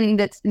person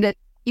that's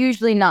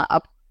usually not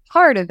a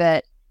part of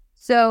it.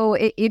 So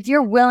if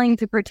you're willing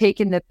to partake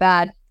in the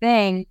bad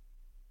thing,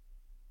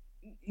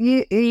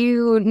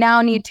 you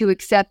now need to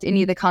accept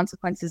any of the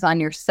consequences on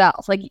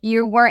yourself. Like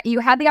you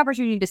had the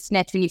opportunity to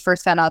snitch when you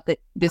first found out that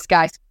this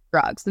guy sold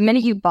drugs. The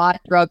minute you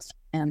bought drugs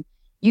from him,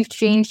 you've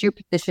changed your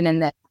position in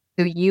that.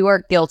 So you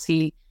are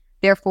guilty.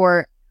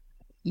 Therefore,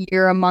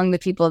 you're among the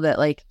people that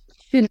like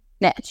shouldn't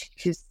snitch.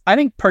 I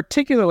think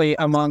particularly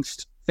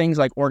amongst things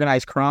like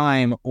organized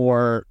crime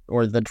or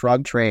the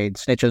drug trade,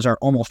 snitches are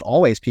almost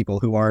always people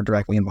who are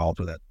directly involved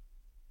with it.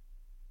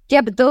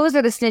 Yeah, but those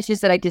are the snitches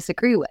that I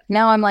disagree with.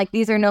 Now I'm like,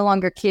 these are no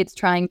longer kids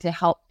trying to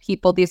help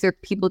people. These are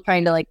people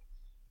trying to like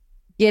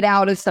get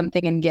out of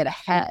something and get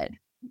ahead.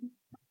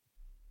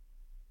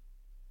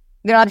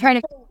 They're not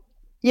trying to.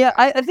 Yeah,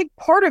 I think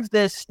part of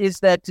this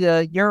is that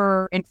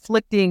you're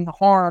inflicting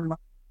harm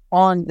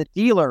on the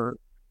dealer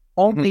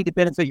only to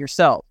benefit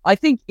yourself. I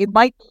think it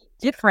might be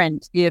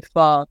different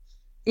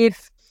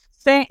if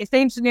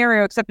same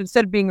scenario, except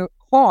instead of being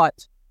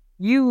caught,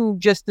 you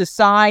just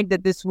decide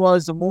that this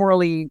was a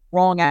morally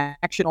wrong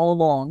action all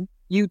along.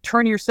 You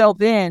turn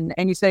yourself in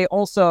and you say,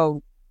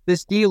 also,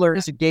 this dealer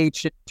is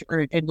engaged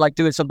in like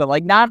doing something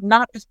like not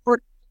just for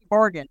a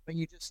bargain, but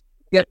you just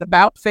get the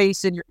about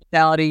face in your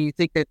mentality. You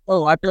think that,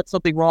 oh, I've done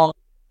something wrong.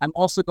 I'm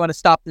also going to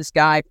stop this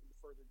guy.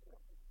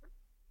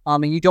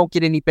 And you don't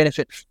get any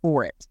benefit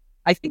for it.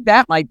 I think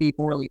that might be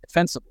morally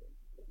defensible.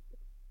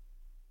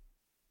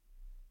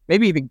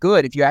 Maybe even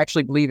good if you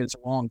actually believe it's a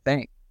wrong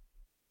thing.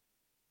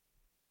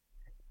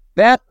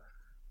 That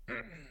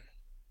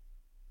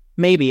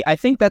maybe. I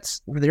think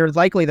there's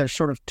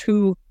sort of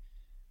two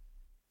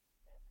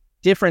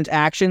different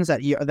actions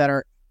that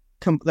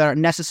are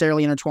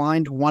necessarily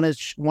intertwined. One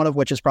of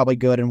which is probably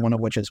good and one of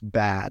which is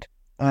bad.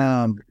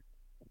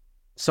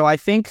 So I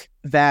think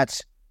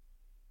that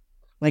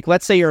like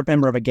let's say you're a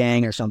member of a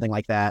gang or something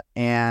like that,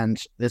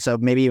 and it's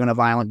maybe even a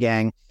violent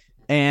gang,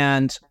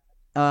 and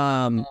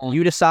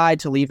you decide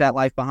to leave that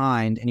life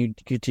behind, and you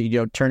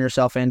turn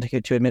yourself in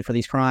to admit for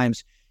these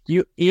crimes.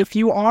 If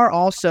you are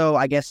also,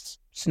 I guess,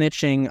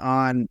 snitching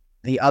on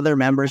the other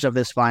members of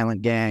this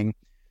violent gang,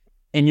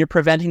 and you're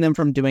preventing them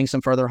from doing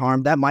some further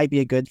harm, that might be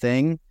a good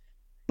thing.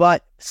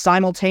 But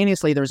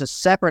simultaneously, there's a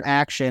separate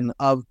action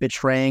of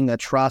betraying the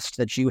trust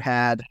that you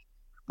had.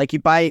 Like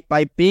by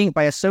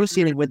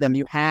associating with them,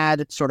 you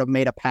had sort of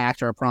made a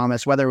pact or a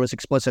promise, whether it was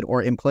explicit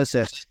or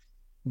implicit,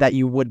 that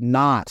you would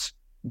not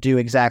do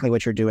exactly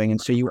what you're doing.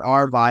 And so you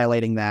are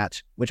violating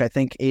that, which I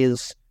think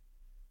is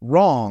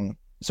wrong.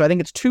 So I think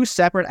it's two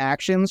separate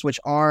actions which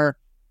are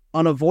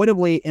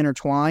unavoidably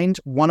intertwined,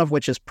 one of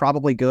which is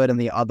probably good and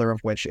the other of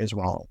which is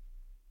wrong.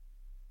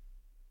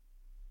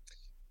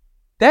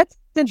 That's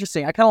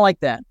interesting. I kind of like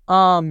that.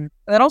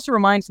 That also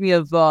reminds me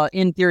of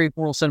In Theory of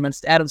Moral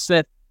Sentiments. Adam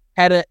Smith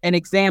had an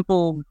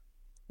example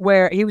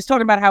where he was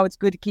talking about how it's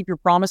good to keep your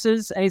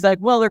promises. And he's like,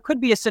 well, there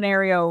could be a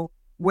scenario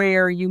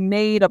where you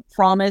made a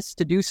promise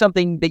to do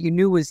something that you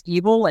knew was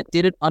evil and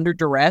did it under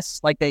duress.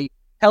 Like they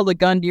held a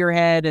gun to your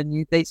head and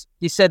you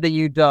said that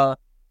you'd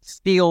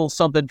steal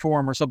something for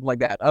him or something like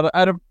that.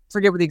 I don't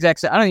forget what the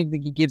exact, I don't even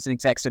think he gives an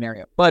exact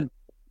scenario, but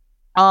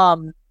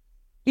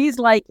he's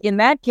like, in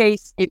that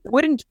case, it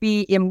wouldn't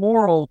be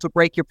immoral to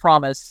break your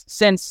promise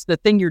since the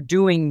thing you're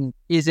doing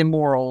is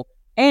immoral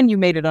and you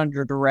made it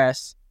under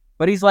duress.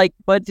 But he's like,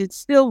 but it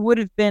still would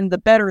have been the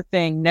better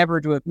thing never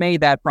to have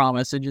made that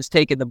promise and just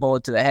taken the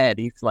bullet to the head.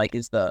 He's like,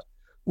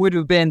 would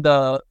have been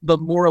the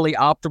morally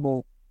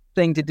optimal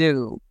thing to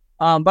do.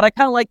 But I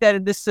kind of like that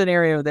in this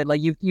scenario that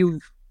like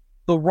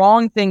the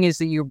wrong thing is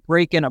that you've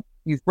broken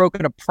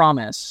a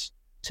promise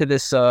to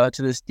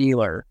this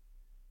dealer.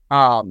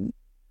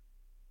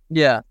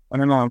 Yeah, I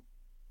don't know.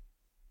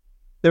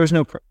 There was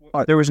no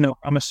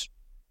promise,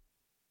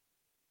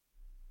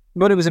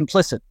 but it was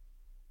implicit.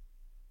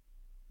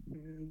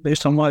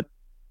 Based on what?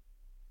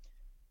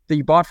 That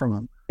you bought from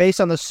him.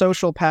 Based on the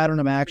social pattern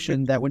of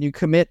action that when you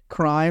commit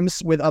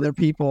crimes with other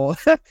people,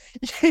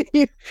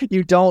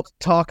 you don't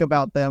talk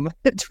about them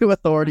to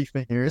authority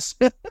figures.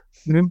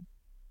 Mm-hmm.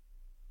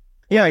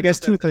 Yeah, I guess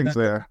two things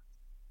there.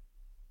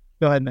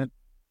 Go ahead, man.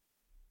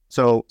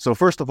 So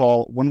first of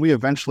all, when we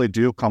eventually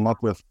do come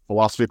up with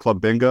Philosophy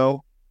Club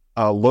Bingo,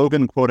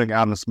 Logan quoting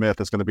Adam Smith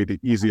is going to be the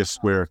easiest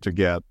square to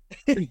get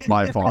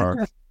by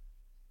far.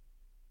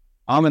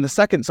 And the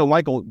second, so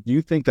Michael, do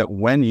you think that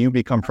when you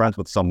become friends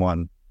with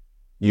someone,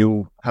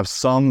 you have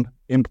some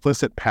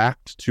implicit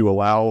pact to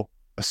allow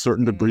a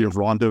certain degree of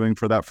wrongdoing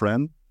for that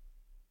friend?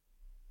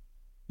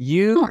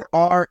 You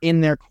are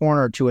in their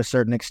corner to a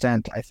certain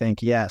extent, I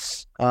think,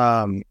 yes.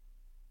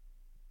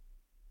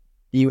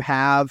 You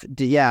have,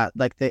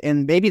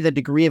 and maybe the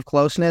degree of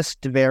closeness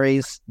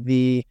varies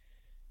the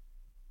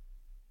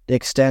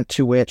extent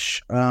to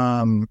which,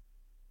 I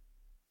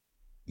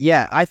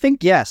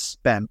think yes,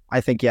 Ben. I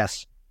think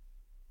yes.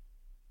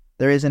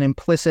 There is an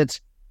implicit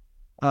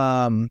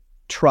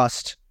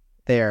trust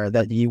there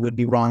that you would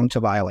be wrong to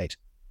violate.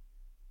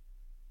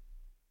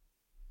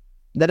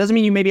 That doesn't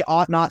mean you maybe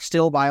ought not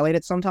still violate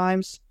it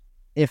sometimes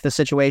if the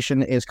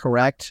situation is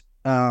correct.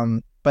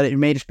 But it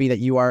may just be that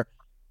you are,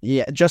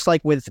 just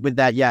like with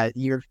that,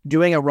 you're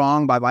doing a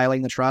wrong by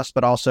violating the trust,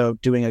 but also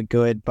doing a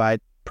good by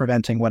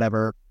preventing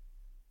whatever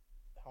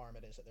harm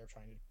it is that they're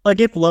trying to do. Like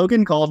if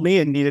Logan called me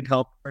and needed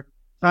help or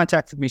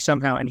contacted me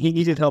somehow and he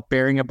needed help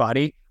burying a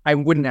body, I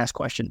wouldn't ask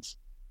questions.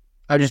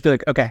 I'd just be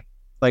like, okay,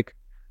 like,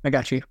 I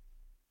got you.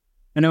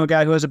 I know a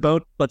guy who has a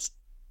boat. Let's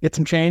get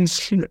some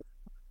chains.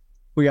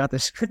 We got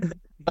this.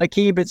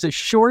 Aaqib, it's a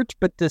short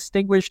but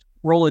distinguished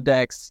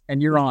Rolodex,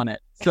 and you're on it.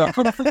 So,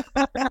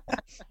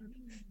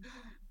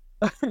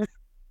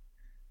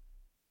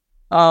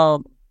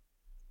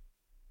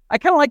 I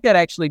kind of like that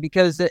actually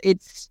because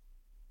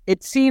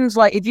it seems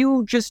like if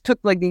you just took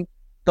like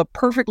the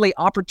perfectly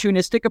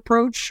opportunistic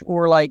approach,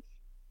 or like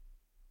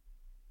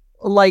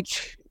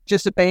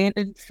just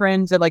abandoned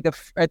friends at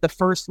the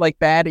first like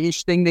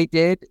bad-ish thing they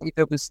did, if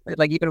it was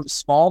like even if it was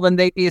small, then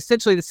they'd be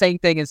essentially the same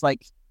thing as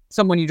like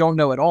someone you don't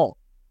know at all.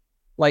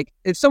 Like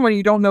if someone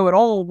you don't know at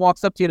all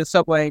walks up to you in a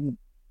subway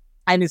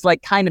and is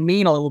like kind of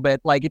mean a little bit,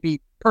 like it'd be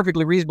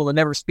perfectly reasonable to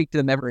never speak to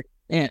them ever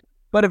again.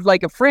 But if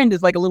like a friend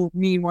is like a little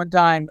mean one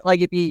time,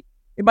 like it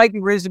might be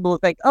reasonable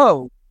to think,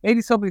 oh,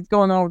 maybe something's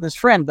going on with this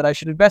friend that I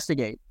should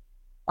investigate.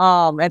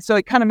 And so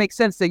it kind of makes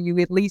sense that you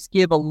at least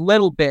give a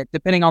little bit,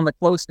 depending on the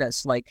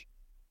closeness, like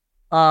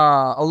a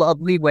lot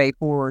of leeway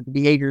for the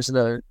behaviors of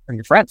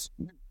your friends.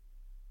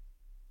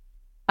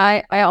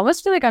 I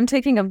almost feel like I'm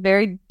taking a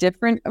very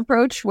different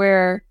approach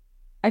where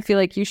I feel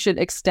like you should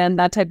extend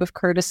that type of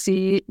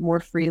courtesy more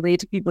freely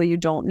to people you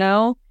don't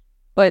know,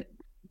 but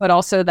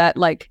also that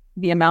like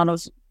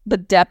the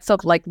depth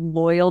of like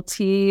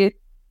loyalty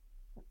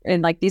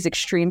in like these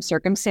extreme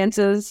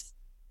circumstances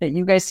that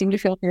you guys seem to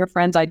feel for your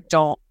friends, I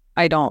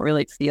don't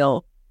really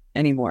feel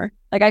anymore.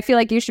 Like I feel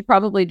like you should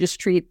probably just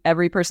treat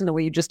every person the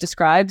way you just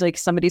described. Like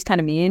somebody's kind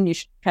of mean, you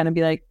should kind of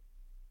be like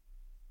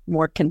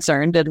more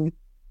concerned and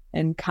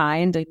and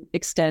kind and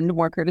extend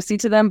more courtesy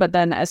to them. But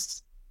then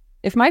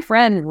if my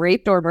friend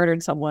raped or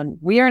murdered someone,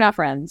 we are not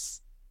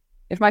friends.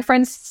 If my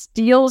friend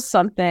steals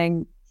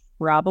something,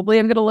 probably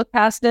I'm going to look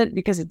past it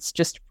because it's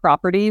just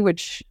property,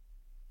 which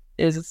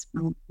is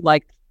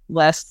like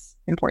less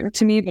important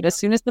to me. But as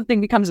soon as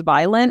something becomes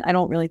violent, I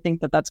don't really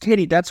think that that's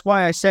Katie, that's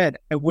why I said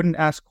I wouldn't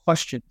ask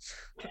questions.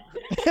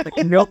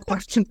 Like, no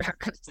question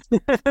back. That's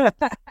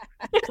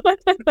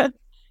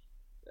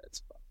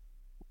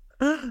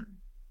fun.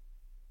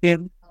 Yeah.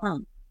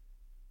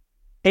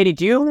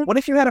 Katie, what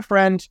if you had a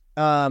friend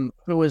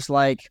who was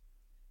like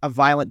a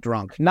violent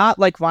drunk, not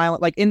like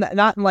violent, like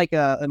not in like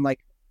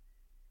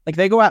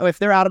they go out, if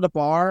they're out at a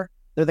bar,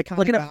 they're the kind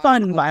Like of in a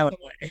fun, violent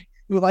way.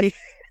 who like,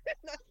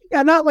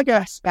 yeah, not like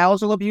a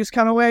spousal abuse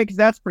kind of way, because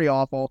that's pretty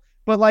awful.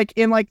 But like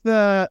in like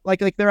the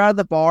like they're out of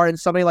the bar and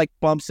somebody like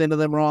bumps into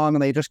them wrong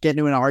and they just get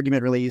into an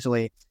argument really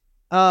easily.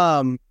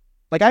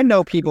 Like I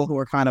know people who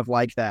are kind of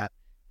like that.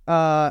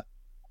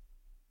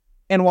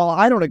 And while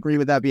I don't agree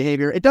with that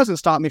behavior, it doesn't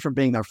stop me from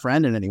being their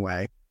friend in any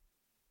way.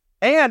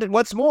 And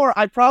what's more,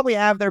 I'd probably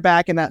have their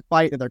back in that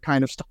fight that they're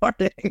kind of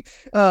starting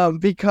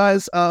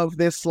because of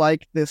this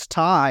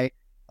tie.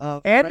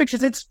 And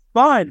because it's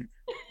fun.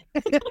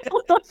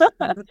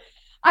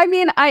 I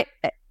mean,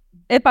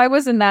 if I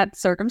was in that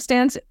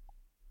circumstance,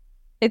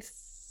 Katie,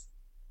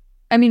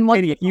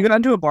 if you got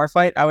into a bar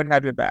fight, I would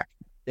have your back.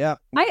 Yeah.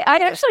 I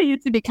actually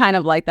used to be kind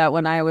of like that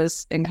when I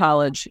was in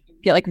college,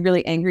 get like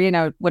really angry.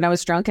 And when I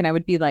was drunk, and I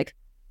would be like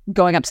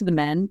going up to the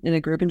men in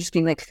a group and just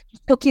being like,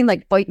 "Cooking,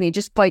 like, bite me,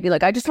 just bite me.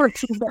 Like, I just want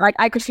to, like,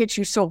 I could hit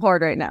you so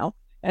hard right now."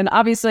 And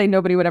obviously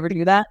nobody would ever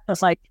do that.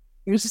 It's like,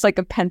 it was just like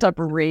a pent up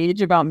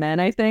rage about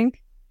men, I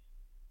think.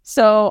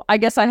 So I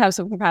guess I have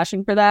some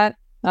compassion for that.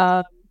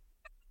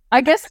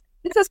 I guess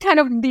this is kind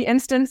of the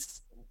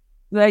instance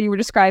that you were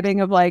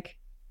describing of like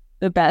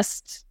the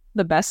best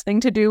thing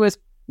to do is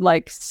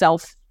like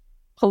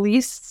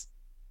self-police.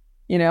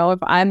 You know, if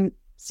I'm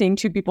seeing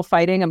two people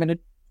fighting, I'm going to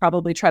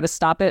probably try to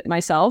stop it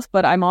myself,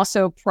 but I'm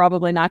also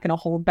probably not going to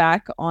hold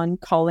back on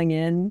calling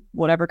in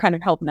whatever kind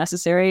of help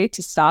necessary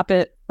to stop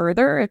it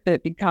further if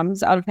it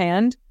becomes out of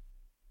hand.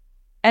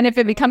 And if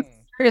it becomes a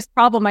serious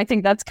problem, I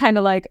think that's kind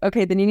of like,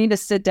 okay, then you need to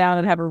sit down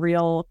and have a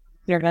real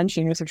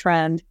intervention with a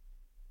friend.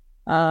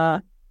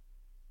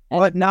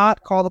 But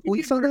not call the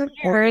police on them?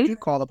 Or did you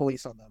call the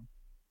police on them?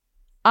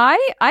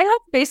 I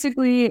have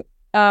basically...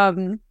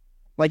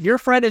 like your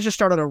friend has just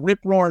started a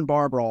rip-roaring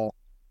bar brawl,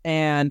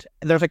 and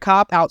there's a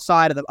cop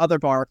outside of the other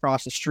bar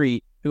across the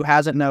street who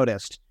hasn't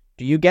noticed.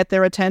 Do you get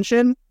their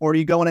attention, or do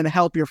you go in and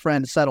help your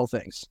friend settle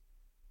things?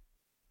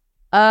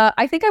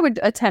 I think I would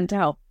attempt to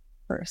help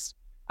first.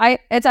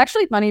 It's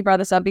actually funny you brought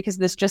this up because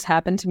this just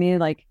happened to me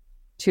like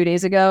 2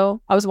 days ago.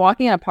 I was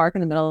walking in a park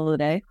in the middle of the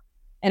day,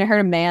 and I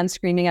heard a man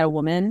screaming at a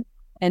woman,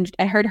 and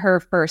I heard her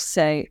first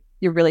say,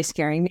 "You're really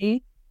scaring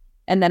me."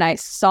 And then I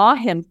saw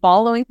him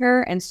following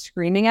her and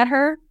screaming at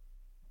her.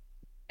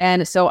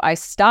 And so I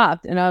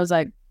stopped and I was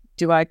like,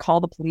 do I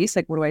call the police?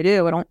 Like, what do I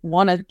do? I don't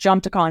want to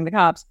jump to calling the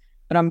cops,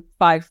 but I'm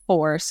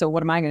 5'4", so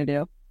what am I going to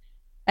do?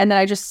 And then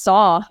I just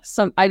saw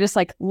I just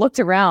like looked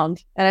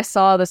around and I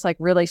saw this like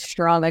really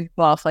strong, like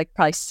buff, like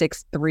probably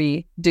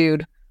 6'3"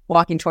 dude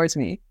walking towards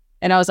me.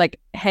 And I was like,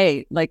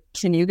 hey, like,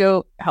 can you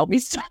go help me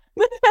stop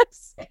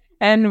this?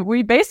 And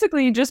we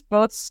basically just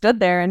both stood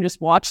there and just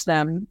watched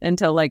them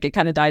until like it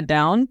kind of died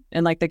down.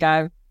 And like the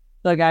guy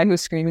who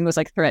was screaming was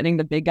like threatening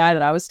the big guy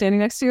that I was standing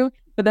next to.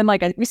 But then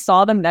like we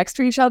saw them next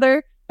to each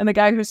other, and the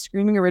guy who was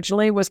screaming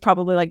originally was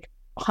probably like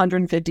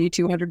 150,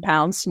 200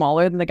 pounds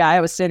smaller than the guy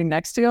I was sitting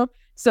next to.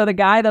 So the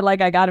guy that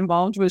like I got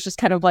involved was just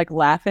kind of like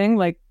laughing,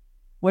 like,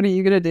 what are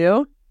you gonna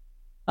do?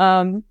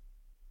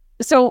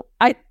 So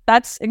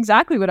that's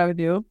exactly what I would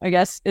do, I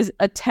guess, is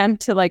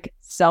attempt to like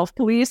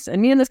self-police. And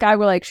me and this guy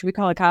were like, should we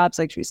call the cops?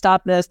 Like, should we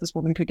stop this? This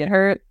woman could get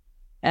hurt.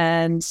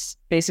 And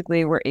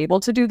basically we're able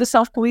to do the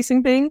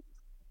self-policing thing.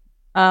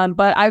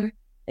 But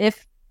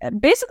if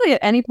basically at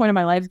any point in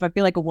my life, if I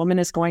feel like a woman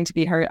is going to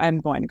be hurt,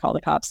 I'm going to call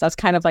the cops. That's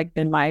kind of like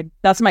been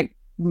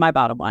my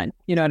bottom line.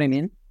 You know what I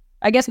mean?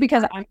 I guess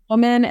because I'm a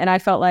woman and I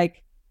feel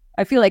like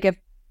if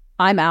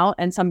I'm out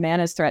and some man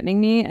is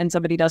threatening me and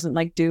somebody doesn't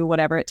like do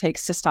whatever it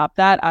takes to stop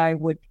that, I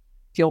would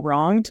feel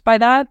wronged by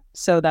that.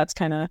 So that's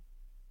kind of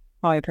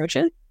how I approach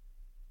it.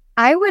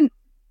 I would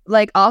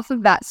like off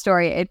of that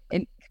story,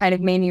 it kind of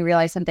made me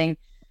realize something.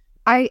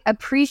 I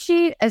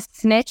appreciate a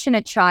snitch in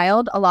a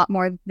child a lot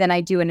more than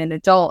I do in an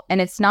adult. And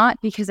it's not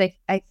because I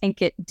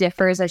think it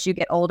differs as you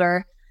get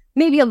older.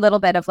 Maybe a little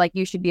bit of like,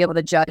 you should be able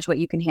to judge what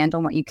you can handle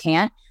and what you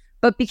can't.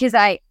 But because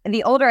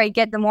the older I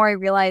get, the more I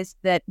realize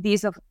that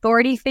these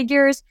authority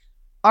figures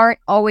aren't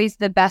always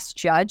the best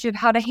judge of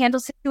how to handle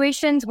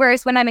situations.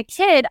 Whereas when I'm a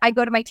kid, I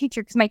go to my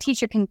teacher because my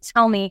teacher can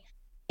tell me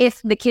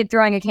if the kid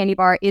throwing a candy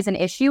bar is an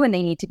issue and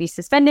they need to be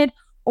suspended,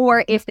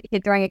 or if the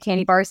kid throwing a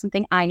candy bar is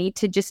something I need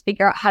to just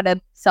figure out how to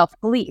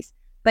self-police.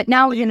 But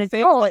now as an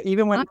adult, like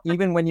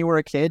even when you were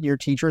a kid, your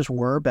teachers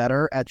were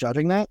better at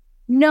judging that?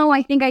 No,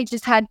 I think I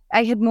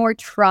had more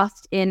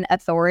trust in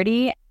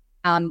authority.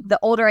 The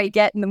older I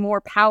get and the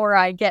more power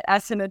I get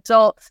as an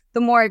adult,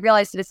 the more I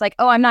realize that it's like,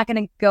 oh, I'm not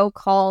going to go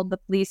call the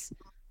police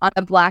on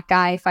a black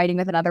guy fighting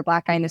with another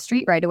black guy in the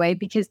street right away,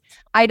 because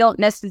I don't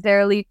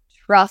necessarily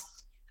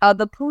trust how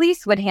the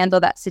police would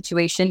handle that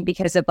situation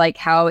because of like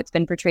how it's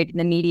been portrayed in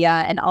the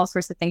media and all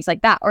sorts of things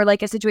like that. Or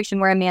like a situation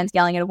where a man's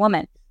yelling at a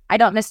woman. I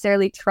don't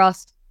necessarily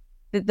trust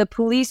that the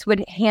police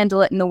would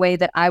handle it in the way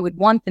that I would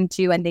want them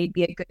to, and they'd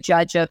be a good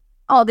judge of,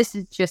 oh, this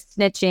is just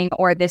snitching,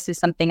 or this is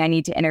something I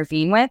need to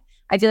intervene with.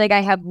 I feel like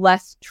I have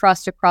less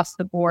trust across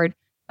the board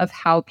of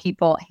how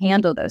people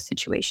handle those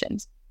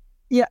situations.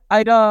 Yeah,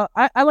 I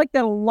like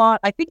that a lot.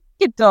 I think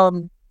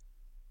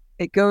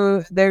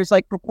there's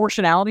like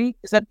proportionality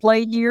is at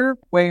play here,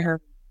 where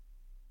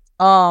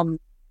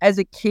as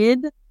a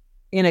kid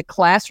in a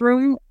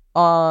classroom,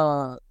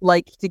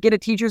 like to get a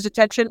teacher's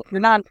attention,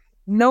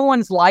 no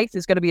one's life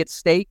is going to be at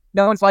stake.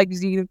 No one's life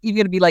is even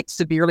going to be like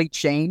severely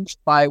changed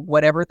by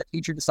whatever the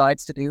teacher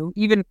decides to do.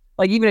 Even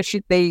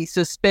if they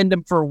suspend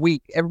them for a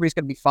week, everybody's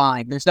going to be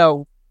fine. There's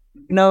no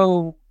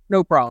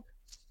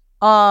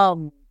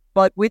problem.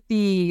 But with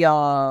the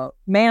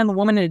man and the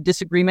woman in a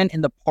disagreement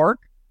in the park,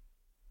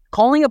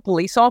 calling a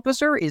police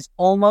officer is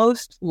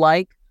almost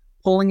like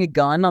pulling a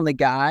gun on the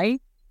guy.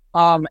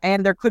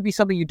 And there could be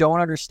something you don't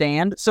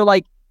understand. So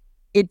like,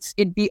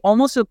 it'd be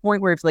almost to the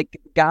point where if like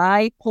a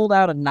guy pulled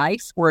out a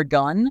knife or a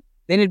gun,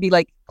 then it'd be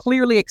like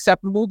clearly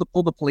acceptable to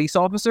pull the police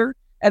officer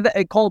and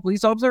call a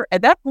police officer.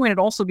 At that point, it'd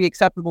also be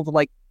acceptable to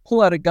like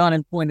pull out a gun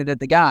and point it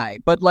at the guy.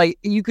 But like,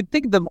 you could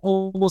think of them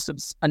almost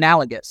as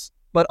analogous.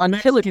 But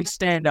until it can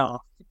stand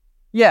off.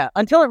 Yeah,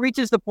 until it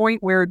reaches the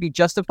point where it'd be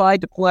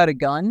justified to pull out a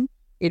gun,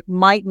 it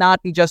might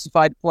not be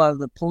justified to pull out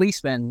the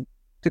policeman,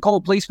 to call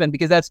a policeman,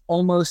 because that's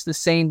almost the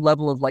same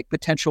level of like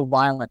potential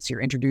violence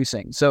you're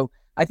introducing. So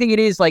I think it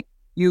is like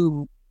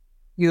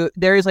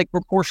there is like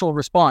proportional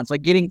response.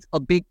 Like getting a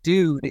big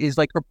dude is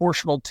like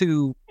proportional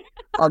to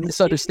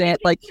misunderstand.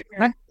 Like,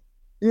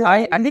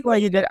 I think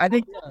what you did,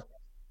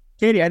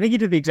 Katie, I think you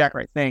did the exact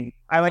right thing.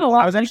 I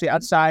was actually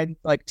outside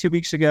like 2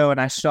 weeks ago, and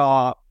I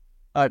saw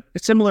a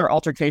similar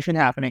altercation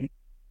happening.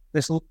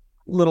 This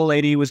little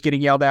lady was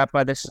getting yelled at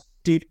by this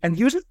dude, and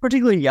he wasn't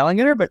particularly yelling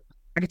at her, but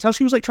I could tell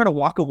she was like trying to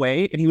walk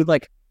away, and he would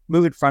like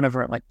move in front of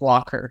her and like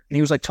block her. And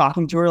he was like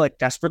talking to her like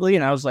desperately,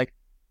 and I was like,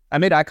 I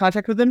made eye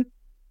contact with him.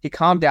 He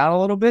calmed down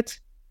a little bit.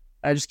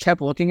 I just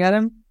kept looking at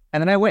him,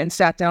 and then I went and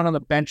sat down on the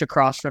bench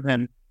across from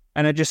him,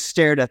 and I just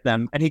stared at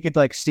them, and he could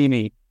like see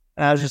me.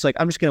 And I was just like,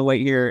 I'm just gonna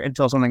wait here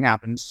until something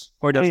happens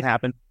or it doesn't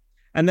happen.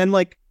 And then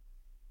like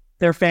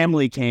their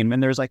family came,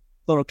 and there's like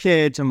little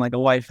kids and like a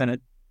wife, and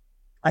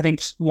I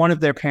think one of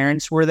their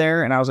parents were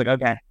there, and I was like,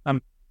 okay,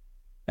 and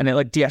it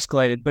like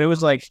de-escalated. But it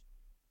was like,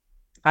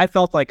 I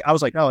felt like I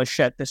was like, oh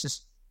shit, this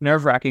is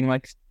nerve-wracking.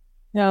 Like,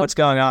 what's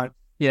going on?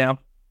 You know.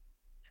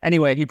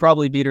 Anyway, he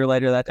probably beat her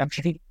later that time.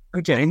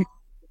 I'm kidding.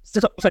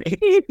 So funny.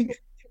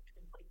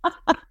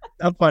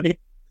 So funny.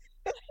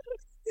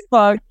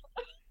 Fuck.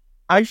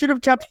 I should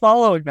have kept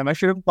following them. I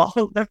should have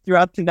followed them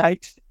throughout the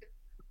night.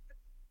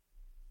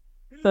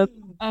 Thanks,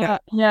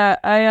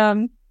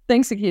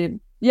 Aaqib.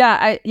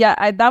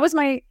 That was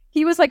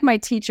he was like my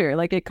teacher.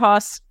 Like it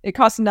cost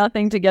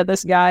nothing to get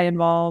this guy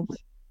involved.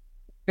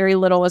 Very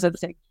little was at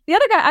stake. The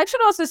other guy, I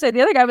should also say,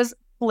 the other guy was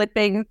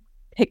flipping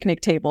picnic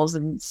tables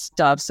and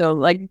stuff. So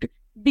like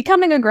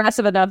becoming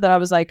aggressive enough that I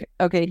was like,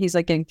 okay, he's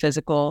like getting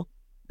physical.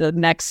 The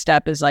next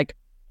step is like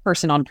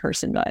person on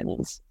person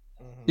violence.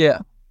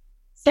 Yeah.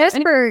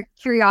 Just for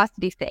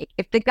curiosity's sake,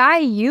 if the guy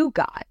you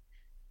got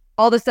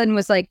all of a sudden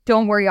was like,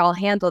 don't worry, I'll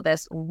handle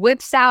this,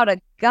 whips out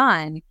a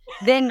gun,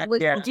 then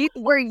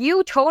were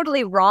you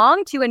totally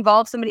wrong to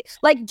involve somebody?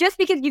 Like, just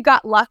because you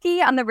got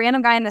lucky on the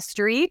random guy in the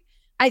street,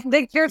 I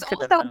think there's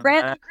also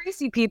random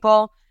crazy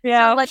people.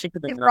 Yeah. So, like,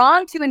 it's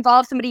wrong to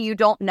involve somebody you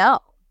don't know.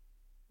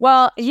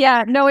 Well,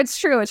 yeah, no, it's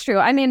true. It's true.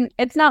 I mean,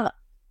 it's not,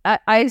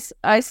 I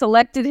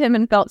selected him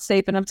and felt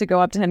safe enough to go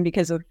up to him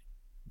because of,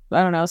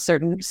 I don't know,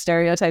 certain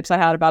stereotypes I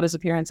had about his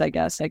appearance, I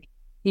guess. Like,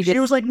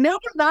 she was like, "No,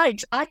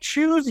 night, I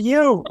choose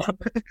you."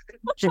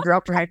 She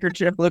dropped her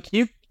handkerchief. Look,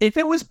 if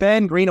it was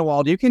Ben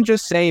Greenewald, you can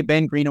just say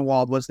Ben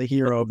Greenewald was the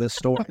hero of this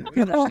story.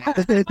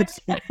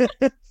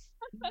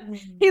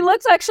 He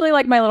looks actually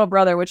like my little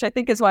brother, which I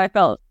think is why I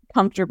felt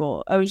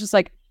comfortable. I was just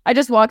like, I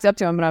just walked up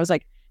to him and I was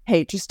like,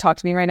 "Hey, just talk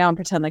to me right now and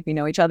pretend like we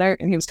know each other."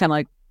 And he was kind of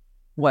like,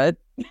 "What?"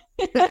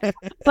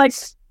 Like,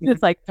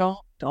 it's like,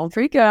 don't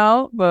freak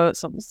out, but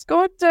something's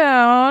going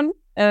down.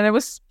 And it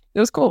was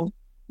cool.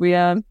 We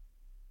had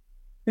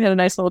a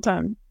nice little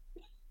time.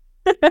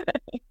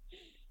 But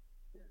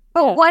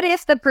what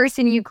if the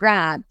person you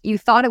grabbed, you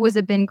thought it was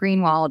a Ben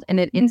Greenwald, and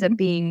it ends up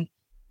being,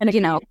 and a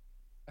key?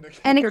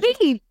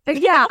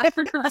 Yeah.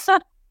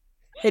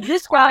 If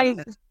this guy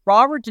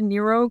Robert De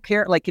Niro,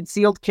 like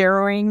concealed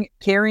carrying,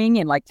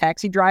 and like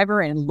taxi driver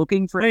and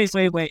looking for.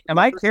 Wait. Am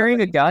I carrying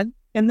a gun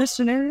in this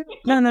scenario?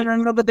 No.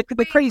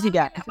 The crazy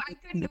guy. I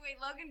couldn't wait.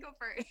 Logan, go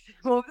first.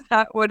 What was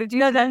that? What did you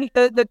say?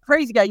 The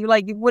crazy guy. You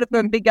like? What if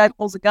a big guy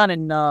pulls a gun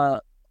and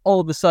all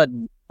of a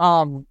sudden,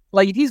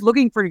 Like if he's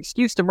looking for an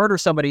excuse to murder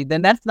somebody,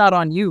 then that's not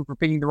on you for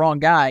picking the wrong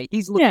guy.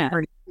 He's looking for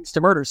an excuse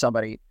to murder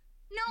somebody.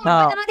 No,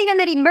 not even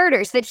that he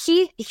murders. That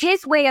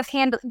his way of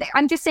handling.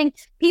 I'm just saying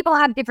people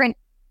have different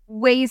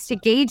ways to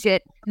gauge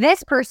it.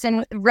 This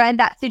person read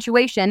that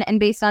situation and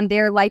based on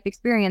their life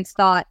experience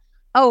thought,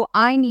 oh,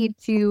 I need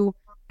to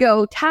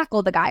go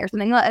tackle the guy or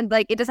something.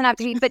 Like it doesn't have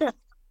to be, but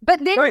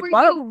then Right, were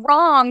you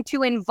wrong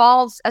to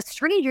involve a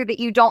stranger that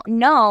you don't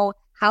know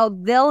how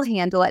they'll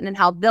handle it and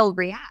how they'll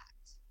react?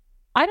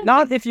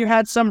 Not if you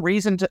had some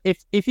reason to,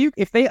 if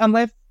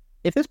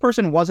this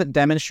person wasn't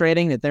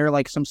demonstrating that they're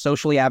like some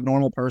socially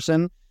abnormal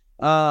person,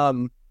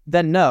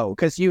 then no,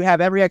 because you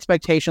have every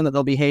expectation that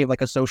they'll behave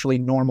like a socially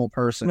normal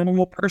person.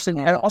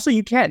 And also,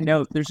 you can't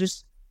know. There's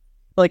just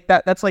like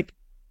that. That's like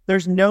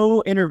there's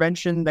no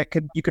intervention that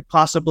you could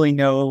possibly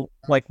know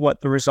like what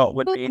the result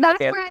would be. That's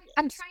where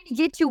I'm trying to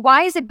get to.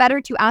 Why is it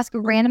better to ask a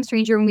random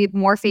stranger when we have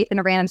more faith in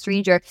a random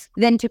stranger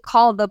than to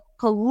call the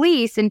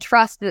police and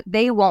trust that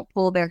they won't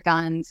pull their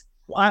guns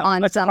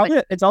on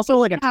somebody? It's also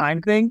like a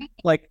time thing.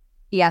 Like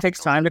yes. It takes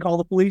time to call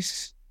the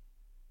police.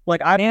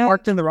 Like I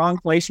parked in the wrong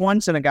place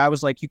once and a guy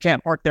was like, you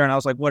can't park there. And I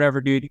was like, whatever,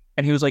 dude.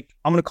 And he was like,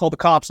 I'm going to call the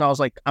cops. And I was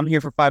like, I'm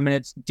here for 5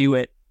 minutes. Do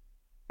it.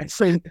 And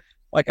so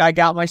like I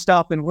got my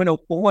stuff and went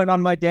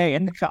on my day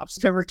and the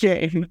cops never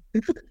came.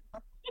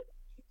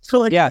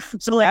 So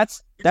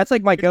that's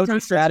like my go-to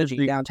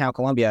strategy downtown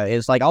Columbia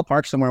is like, I'll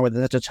park somewhere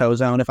within a tow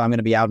zone if I'm going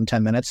to be out in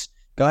 10 minutes.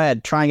 Go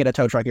ahead. Try and get a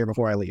tow truck here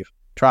before I leave.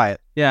 Try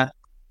it. Yeah.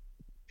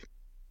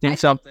 Do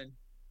something.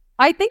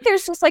 I think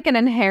there's just like an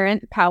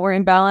inherent power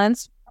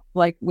imbalance,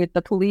 like with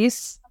the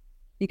police,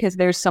 because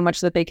there's so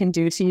much that they can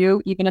do to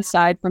you, even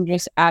aside from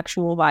just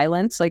actual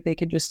violence. Like they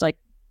could just like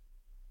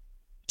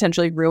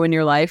potentially ruin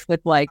your life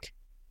with like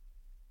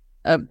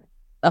a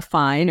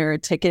fine or a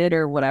ticket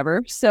or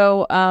whatever.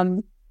 So,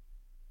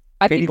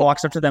 I think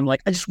walks up to them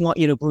like, I just want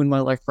you to ruin my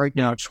life right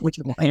now. Just want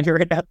you to land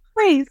right now.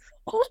 Please.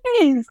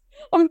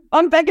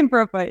 I'm begging for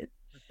a fight.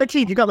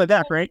 Aaqib, you got my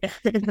back, right?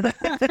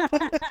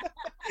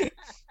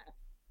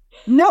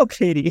 No,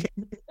 Katie.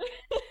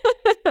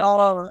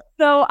 So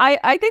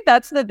I think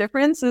that's the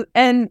difference,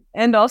 and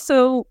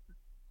also,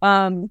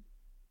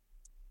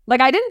 like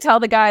I didn't tell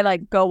the guy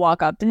like go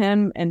walk up to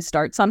him and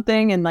start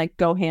something and like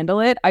go handle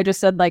it. I just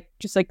said like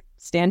just like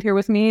stand here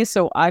with me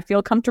so I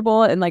feel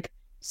comfortable and like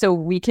so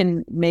we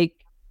can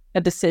make a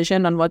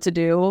decision on what to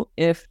do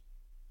if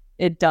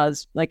it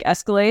does like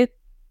escalate.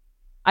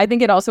 I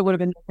think it also would have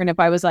been different if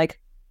I was like,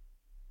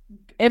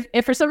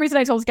 if for some reason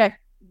I told this guy,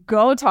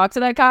 go talk to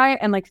that guy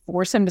and like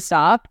force him to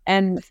stop,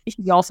 and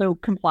he also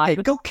complied.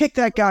 Hey, go kick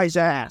that guy's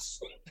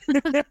ass.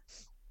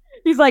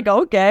 He's like,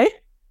 okay.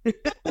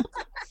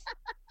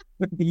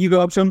 You go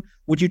up to him,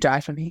 would you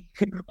die for me?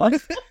 I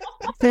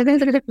feel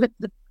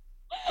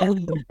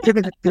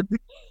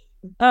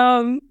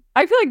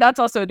like that's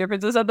also a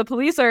difference, is that the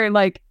police are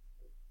like,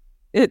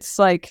 it's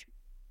like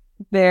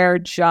their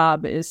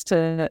job is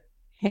to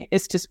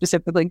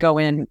specifically go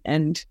in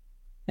and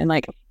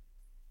like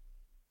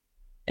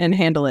and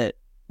handle it.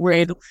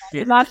 Where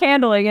he's not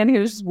handling and he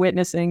was just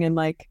witnessing and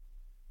like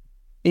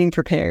being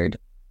prepared.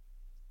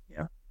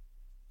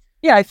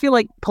 Yeah, I feel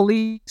like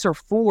police are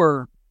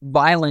for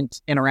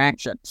violent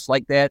interactions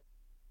like that.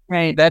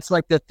 Right. That's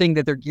like the thing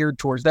that they're geared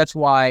towards. That's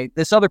why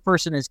this other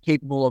person is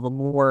capable of a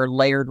more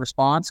layered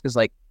response, because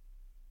like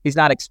he's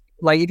not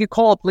like if you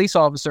call a police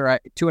officer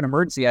to an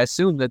emergency, I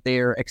assume that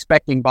they're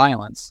expecting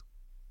violence.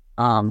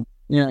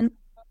 Yeah.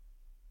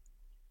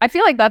 I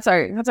feel like that's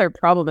our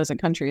problem as a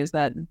country, is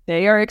that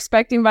they are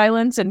expecting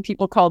violence and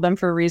people call them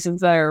for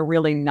reasons that are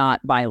really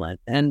not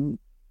violent, and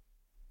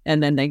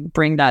then they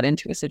bring that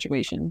into a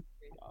situation.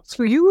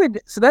 So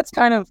that's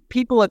kind of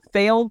people that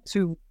fail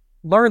to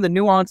learn the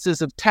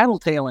nuances of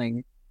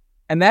tattletaling,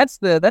 and that's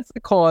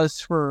the cause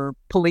for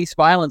police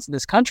violence in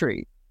this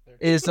country.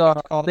 Is they've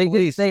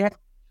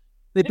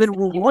been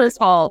rewarded.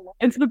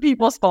 It's the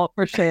people's fault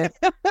for sure.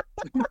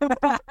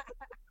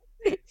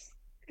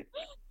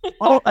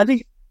 I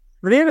think.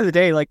 At the end of the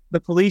day, like the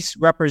police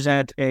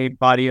represent a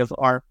body of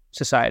our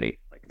society.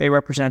 Like they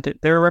represent it.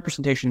 They're a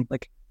representation.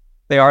 Like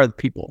they are the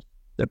people.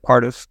 They're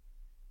part of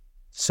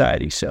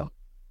society. So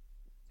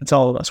it's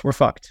all of us. We're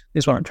fucked,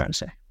 is what I'm trying to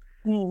say.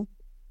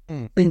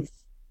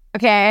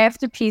 Okay, I have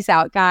to peace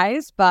out,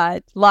 guys,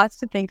 but lots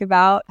to think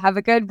about. Have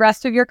a good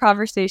rest of your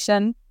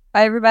conversation.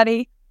 Bye,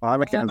 everybody. Bye,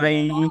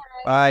 Mackenzie.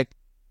 Bye.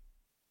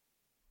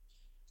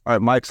 All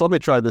right, Mike, so let me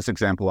try this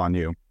example on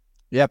you.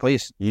 Yeah,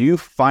 please. You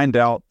find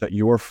out that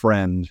your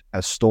friend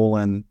has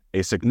stolen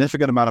a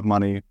significant amount of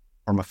money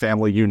from a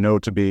family you know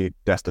to be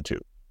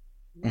destitute.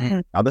 Mm-hmm.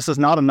 Now, this is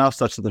not enough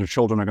such that their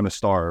children are going to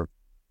starve,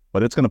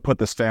 but it's going to put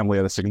this family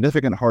at a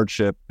significant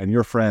hardship, and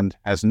your friend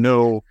has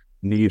no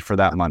need for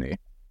that money.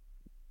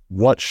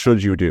 What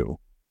should you do?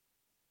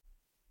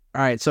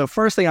 All right, so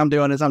first thing I'm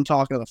doing is I'm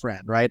talking to the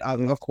friend, right?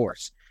 Of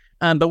course.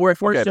 But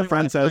the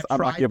friend says, I'm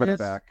not giving it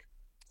back.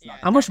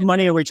 How much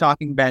money are we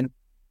talking, Ben?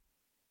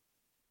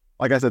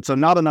 Like I said, so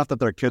not enough that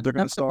their kids are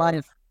going to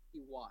starve.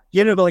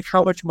 You know, but like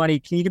how much money?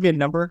 Can you give me a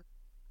number?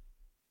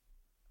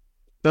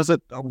 Does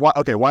it? Why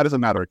does it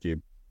matter,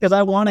 Aaqib? because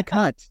I want to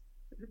cut.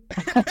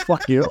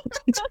 Fuck you.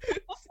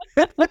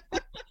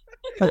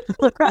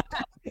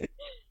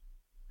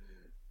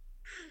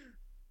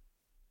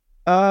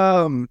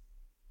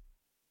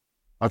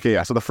 Okay,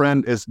 yeah. So the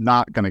friend is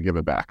not going to give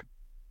it back.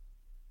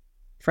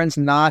 Friend's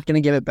not going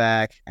to give it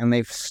back, and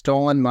they've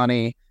stolen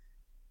money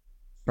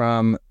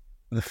from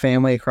the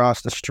family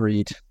across the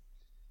street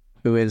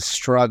who is I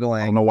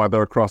struggling. don't know why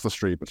they're across the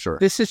street, but sure.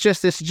 This is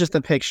just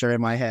a picture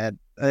in my head.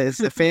 It's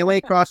the family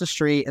across the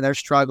street, and they're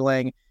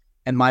struggling.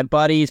 And my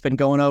buddy's been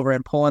going over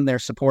and pulling their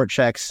support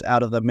checks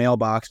out of the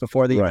mailbox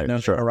before they Right, even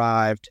sure.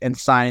 arrived, and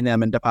signing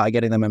them and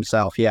getting them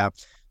himself. Yeah.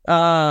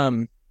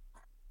 So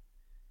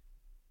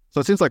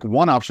it seems like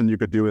one option you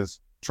could do is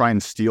try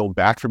and steal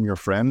back from your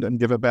friend and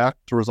give it back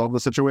to resolve the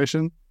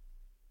situation,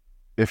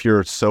 if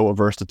you're so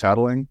averse to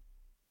tattling.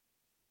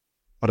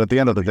 But at the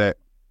end of the day,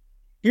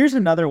 Here's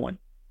another one.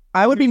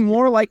 I would be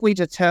more likely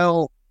to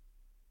tell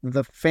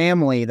the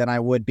family than I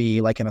would be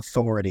like an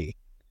authority.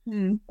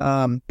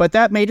 But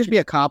that may just be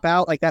a cop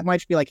out. Like that might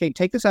just be like, hey,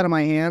 take this out of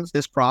my hands.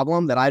 This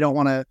problem that I don't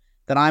want to,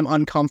 that I'm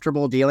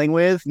uncomfortable dealing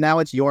with. Now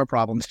it's your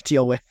problem to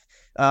deal with.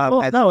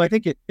 No, I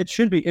think it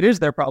should be. It is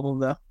their problem,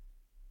 though.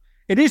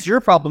 It is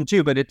your problem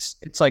too, but it's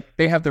like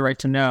they have the right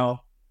to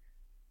know,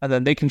 and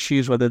then they can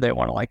choose whether they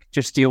want to like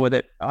just deal with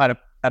it at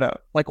a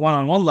like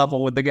one-on-one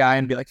level with the guy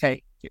and be like,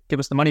 hey, give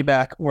us the money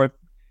back, or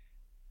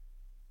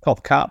call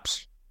the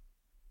cops.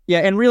 Yeah,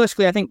 and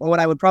realistically, I think what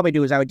I would probably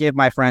do is I would give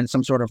my friend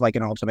some sort of like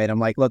an ultimatum,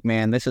 like, look,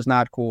 man, this is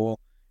not cool.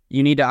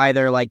 You need to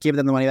either like give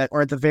them the money back,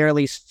 or at the very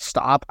least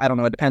stop. I don't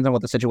know. It depends on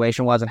what the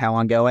situation was and how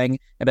ongoing.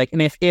 And like,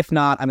 and if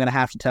not, I'm gonna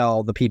have to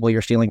tell the people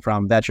you're stealing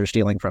from that you're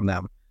stealing from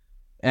them,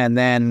 and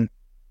then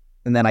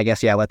I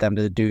guess let them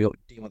to deal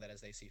with it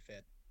as they see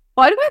fit.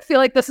 Why do I feel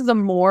like this is a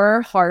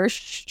more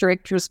harsh,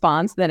 strict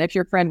response than if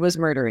your friend was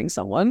murdering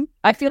someone?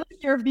 I feel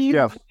like you're being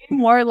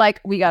more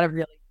like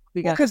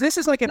Because this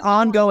is like an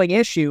ongoing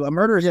issue. A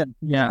murder's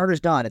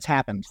murder's done. It's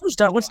happened. What's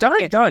done? What's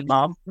done? It's done,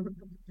 Mom.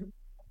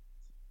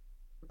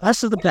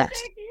 Best of the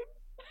best.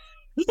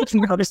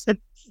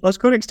 Let's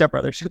go to Step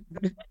Brothers.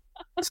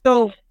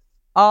 So,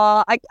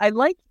 I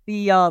like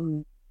the I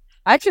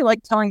actually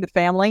like telling the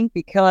family,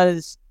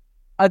 because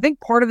I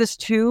think part of this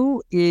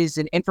too is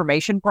an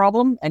information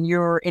problem, and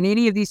you're in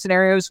any of these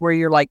scenarios where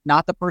you're like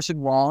not the person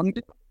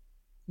wronged,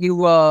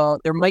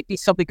 there might be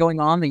something going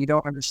on that you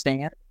don't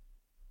understand.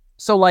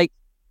 So like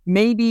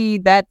maybe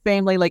that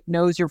family like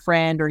knows your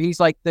friend, or he's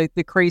like the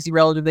crazy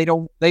relative. They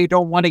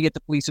don't want to get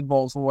the police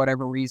involved for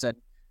whatever reason.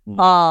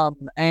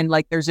 And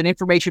like there's an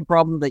information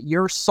problem that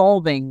you're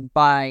solving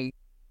by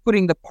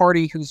putting the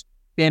party who's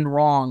been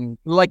wrong,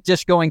 like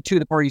just going to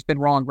the party who's been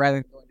wrong rather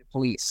than going to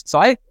police. So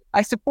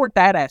I support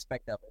that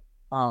aspect of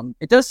it.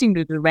 It does seem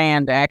to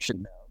demand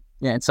action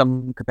though, in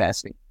some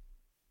capacity.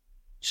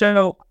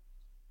 So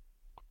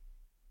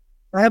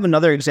I have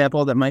another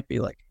example that might be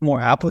like more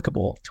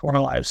applicable to our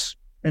lives.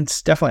 And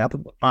it's definitely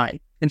applicable to mine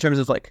in terms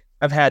of like,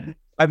 I've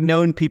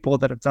known people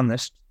that have done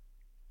this,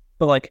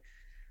 but like,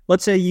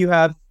 let's say you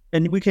have,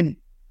 and we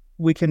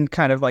can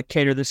kind of like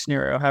cater the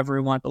scenario however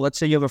we want, but let's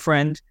say you have a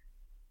friend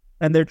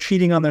and they're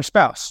cheating on their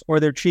spouse, or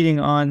they're cheating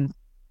on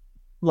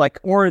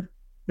or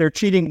they're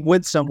cheating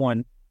with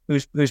someone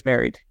who's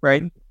married,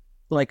 right?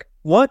 Like,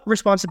 what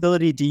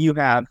responsibility do you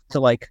have to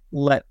like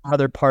let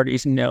other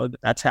parties know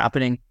that that's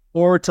happening,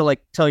 or to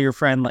like tell your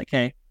friend like,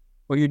 hey,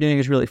 what you're doing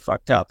is really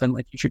fucked up and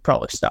like you should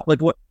probably stop?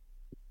 Like,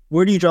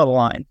 where do you draw the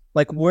line?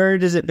 Like, where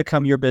does it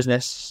become your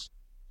business,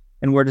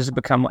 and where does it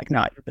become like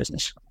not your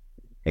business?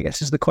 I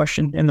guess is the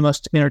question in the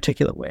most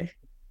inarticulate way.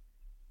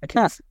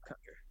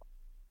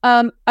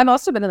 I'm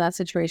also been in that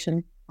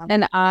situation,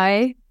 and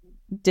I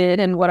did,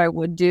 and what I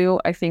would do,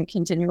 I think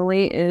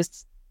continually,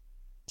 is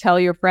tell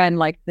your friend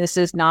like, this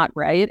is not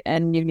right,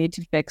 and you need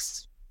to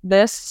fix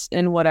this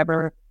in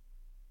whatever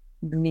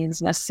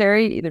means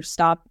necessary. Either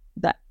stop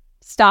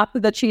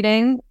the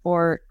cheating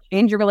or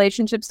change your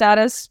relationship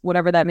status,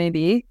 whatever that may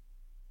be.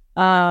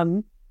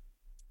 And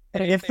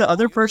if the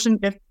other person,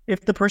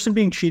 if the person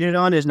being cheated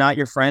on is not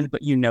your friend,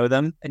 but you know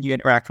them and you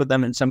interact with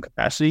them in some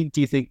capacity, do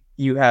you think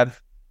you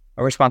have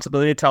a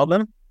responsibility to tell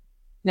them?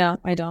 No,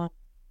 I don't.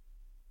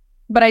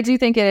 But I do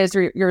think it is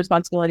your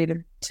responsibility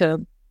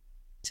to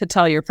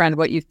tell your friend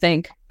what you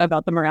think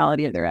about the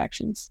morality of their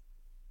actions.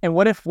 And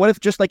what if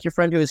just like your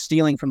friend who is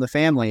stealing from the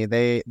family,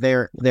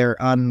 they're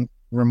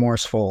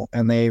unremorseful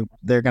and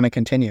they're going to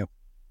continue?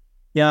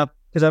 Yeah,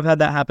 because I've had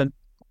that happen.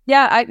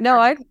 Yeah,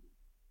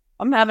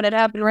 I'm having it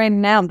happen right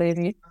now,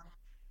 baby.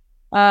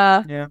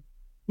 Yeah.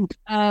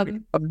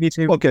 Me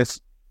too. okay.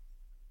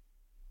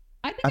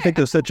 I think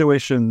those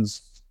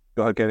situations.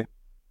 Go ahead, Katie.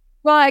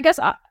 Well, I guess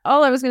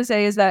all I was going to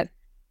say is that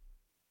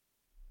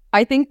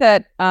I think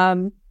that,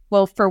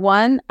 well, for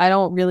one, I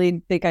don't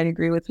really think I'd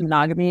agree with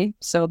monogamy.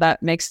 So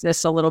that makes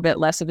this a little bit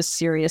less of a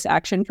serious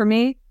action for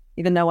me,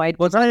 even though Well,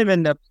 it's not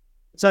even about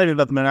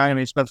the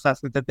monogamy. It's about the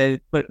fact that they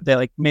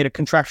like made a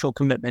contractual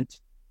commitment.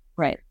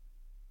 Right.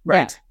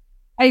 Right. Yeah,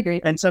 I agree.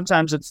 And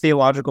sometimes it's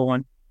theological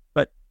one,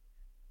 but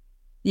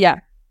yeah,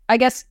 I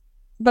guess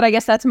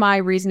that's my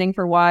reasoning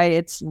for why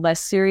it's less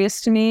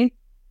serious to me.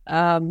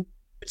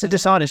 It's a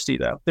dishonesty,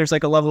 though. There's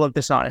like a level of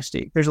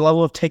dishonesty. There's a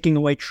level of taking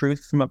away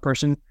truth from a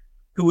person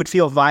who would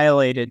feel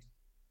violated.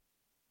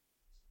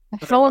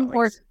 How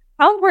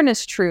important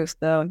is truth,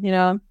 though?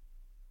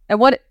 And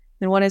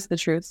what is the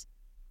truth?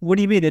 What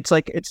do you mean? It's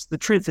the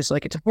truth. It's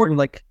like, it's important.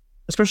 Like,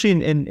 especially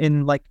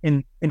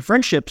in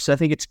friendships, I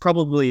think it's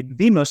probably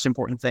the most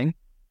important thing.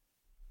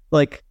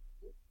 Like,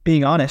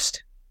 being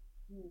honest,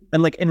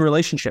 and like in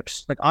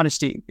relationships, like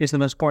honesty is the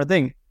most important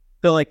thing.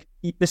 So like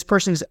this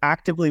person is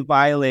actively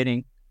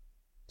violating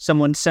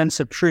someone's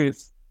sense of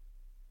truth,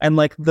 and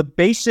like the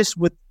basis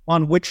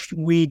on which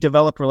we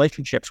develop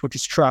relationships, which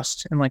is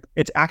trust, and like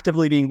it's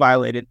actively being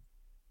violated,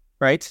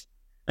 right?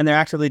 And they're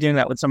actively doing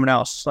that with someone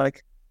else.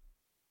 Like,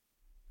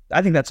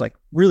 I think that's like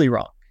really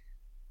wrong.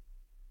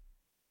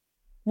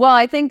 Well,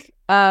 I think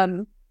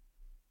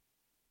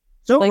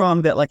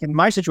wrong that like in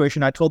my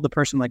situation, I told the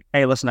person like,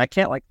 hey, listen, I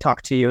can't like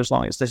talk to you as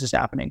long as this is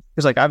happening,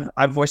 because like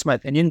I've voiced my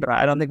opinion, but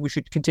I don't think we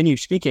should continue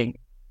speaking,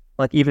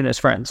 like even as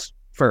friends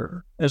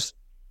anyway.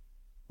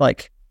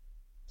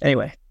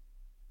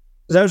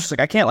 Because I was just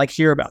like, I can't like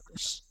hear about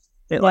this.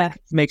 It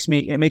makes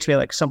me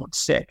like somewhat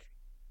sick.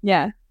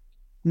 Yeah.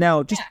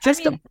 No,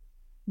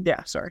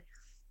 sorry.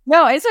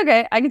 No, it's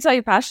okay. I can tell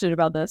you're passionate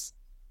about this.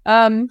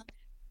 No,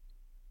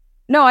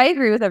 I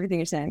agree with everything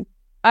you're saying.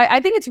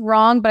 I think it's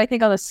wrong, but I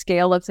think on the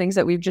scale of things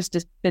that we've just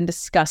been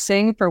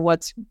discussing for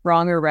what's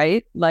wrong or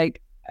right, like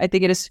I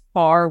think it is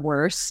far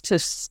worse to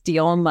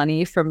steal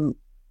money from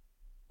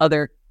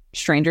other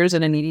strangers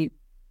and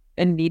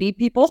needy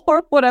people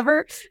or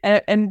whatever,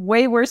 and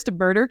way worse to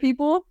murder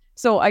people.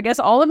 So I guess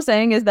all I'm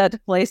saying is that to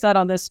place that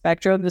on this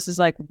spectrum, this is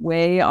like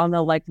way on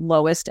the like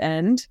lowest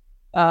end,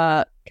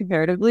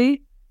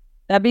 comparatively.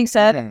 That being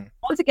said,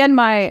 once again,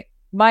 my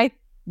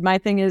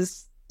thing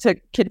is to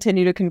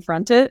continue to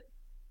confront it.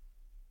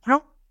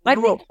 I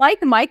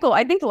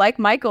think like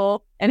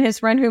Michael and his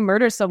friend who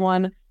murders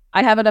someone,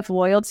 I have enough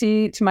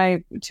loyalty to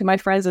my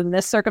friends in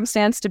this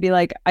circumstance to be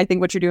like, I think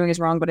what you're doing is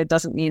wrong, but it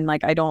doesn't mean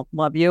like I don't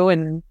love you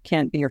and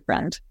can't be your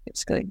friend,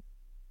 basically.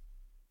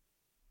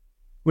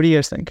 What do you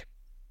guys think?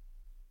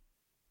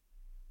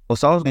 Well,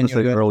 so I was going to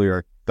say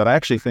earlier that I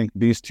actually think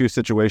these two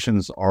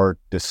situations are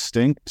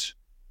distinct.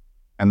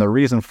 And the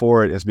reason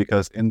for it is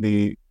because in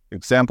the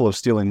example of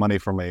stealing money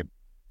from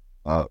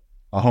a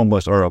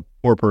homeless or a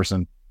poor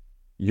person,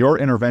 your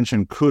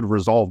intervention could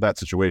resolve that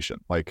situation.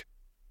 Like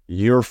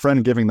your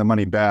friend giving the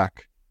money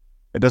back,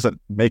 it doesn't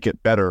make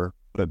it better,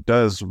 but it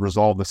does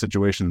resolve the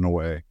situation in a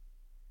way.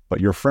 But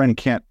your friend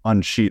can't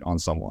uncheat on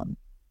someone.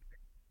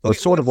 So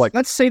it's sort of like,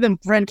 let's say the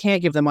friend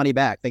can't give the money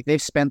back. Like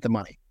they've spent the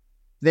money.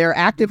 They're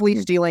actively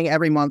stealing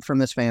every month from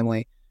this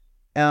family.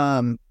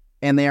 And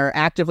they are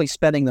actively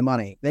spending the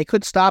money. They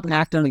could stop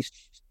actively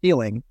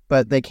stealing,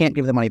 but they can't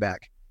give the money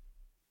back.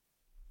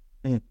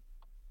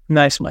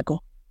 Nice,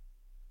 Michael.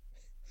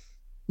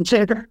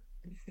 Jagger.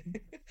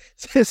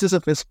 This is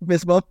a fist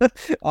bump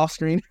off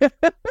screen.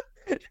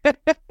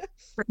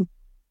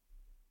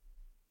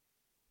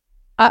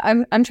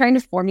 I'm trying to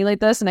formulate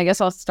this, and I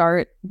guess I'll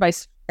start by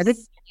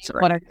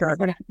what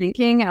I'm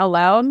thinking out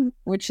loud,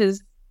 which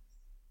is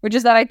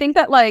that I think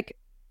that like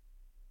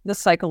the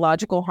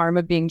psychological harm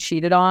of being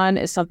cheated on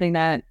is something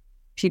that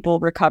people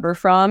recover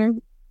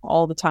from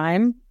all the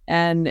time,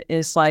 and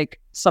is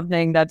like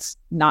something that's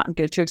not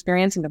good to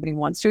experience, and nobody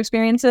wants to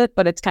experience it.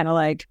 But it's kind of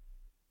like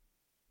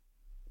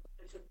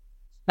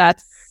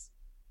that's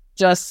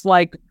just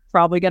like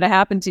probably going to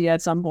happen to you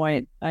at some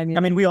point. I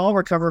mean, we all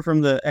recover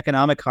from the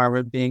economic harm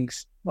of being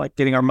like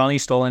getting our money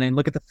stolen, and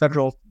look at the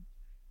federal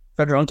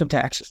income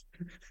taxes.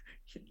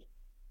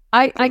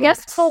 I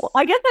guess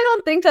I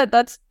don't think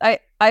that's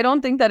I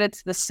don't think that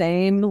it's the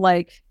same,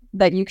 like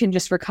that you can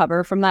just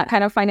recover from that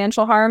kind of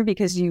financial harm,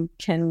 because you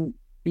can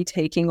be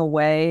taking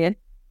away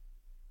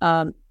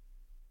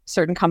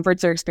certain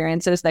comforts or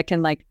experiences that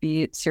can like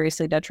be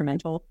seriously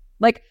detrimental.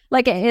 Like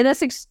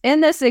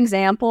in this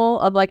example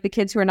of like the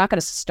kids who are not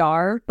going to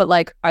starve, but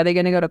like, are they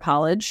going to go to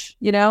college?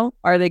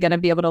 Are they going to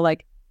be able to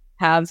like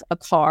have a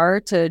car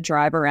to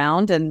drive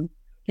around and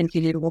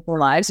continue to live their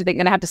lives? Are they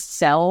going to have to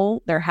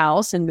sell their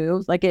house and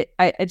move? Like it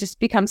just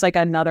becomes like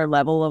another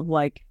level of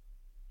like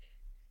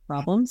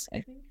problems,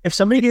 I think. If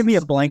somebody gave me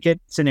a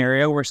blanket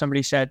scenario where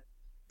somebody said,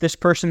 this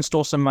person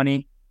stole some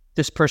money,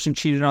 this person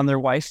cheated on their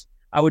wife,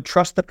 I would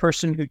trust the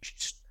person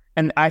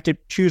and I had to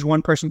choose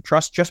one person to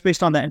trust just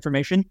based on that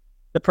information.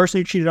 The person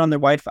who cheated on their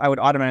wife, I would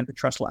automatically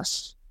trust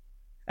less.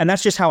 And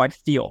that's just how I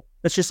feel.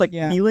 That's just like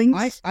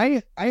feelings.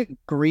 I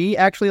agree.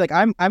 Actually, like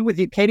I'm with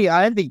you, Katie.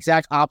 I have the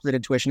exact opposite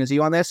intuition as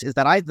you on this. Is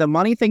that the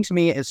money thing to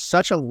me is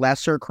such a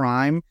lesser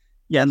crime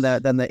than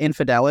the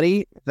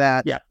infidelity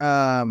that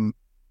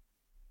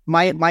we're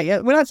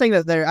not saying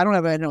that I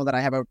don't know that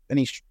I have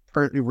any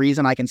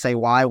reason I can say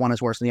why one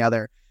is worse than the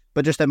other,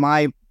 but just that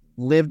my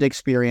lived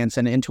experience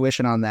and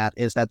intuition on that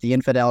is that the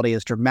infidelity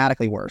is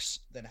dramatically worse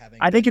than having.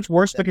 I think it's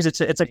worse because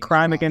it's a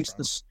crime against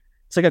this.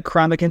 It's like a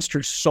crime against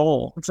your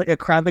soul. It's like a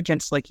crime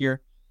against like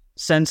your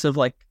sense of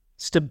like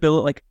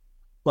stability,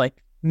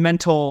 like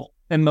mental,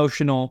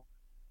 emotional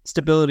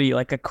stability,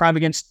 like a crime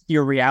against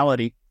your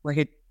reality. Like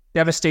it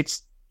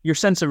devastates your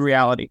sense of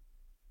reality.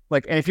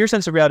 Like, and if your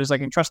sense of reality is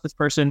like, I can trust this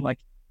person, like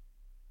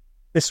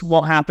this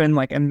won't happen,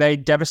 like, and they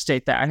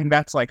devastate that. I think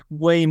that's like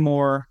way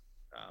more.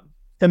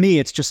 To me,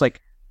 it's just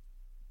like,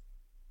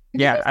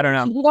 yeah, I don't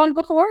know. Cheated on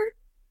before?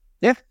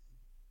 Yeah.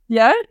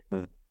 Yeah?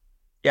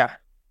 Yeah.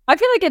 I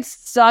feel like it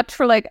sucked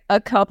for like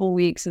a couple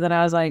weeks, and then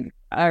I was like,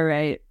 all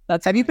right,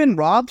 that's Have you been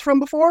robbed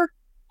from before?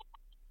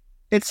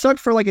 It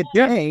sucked for like a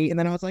day, and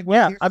then I was like, well,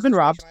 Yeah, here's I've the been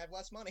robbed. situation, I have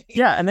less money.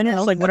 Yeah, and then you're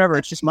just like, whatever,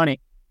 it's just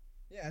money.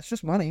 Yeah, it's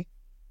just money.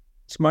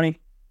 It's money.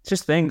 It's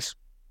just things.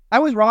 I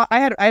was robbed. I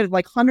had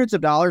like hundreds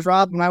of dollars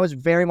robbed, and I was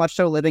very much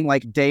so living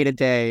like day to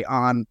day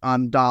on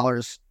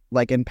dollars,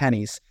 like in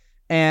pennies,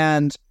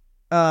 and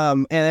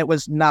it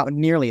was not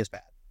nearly as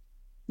bad.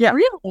 Yeah.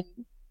 really.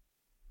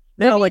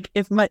 No, like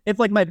if my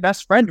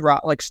best friend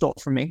stole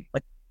from me,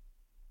 like,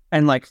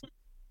 and like,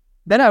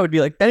 then it would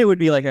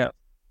be like a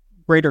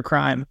greater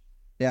crime.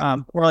 Yeah.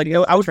 Or like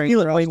I would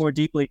feel it way more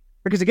deeply,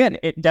 because again,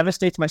 it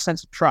devastates my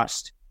sense of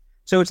trust.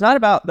 So it's not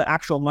about the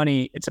actual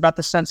money; it's about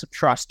the sense of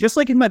trust. Just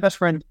like if my best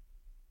friend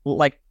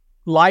like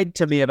lied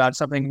to me about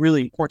something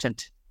really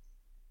important,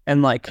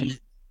 and like,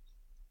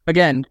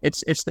 again,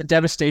 it's the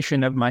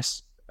devastation of my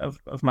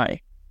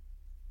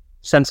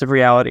sense of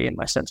reality and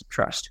my sense of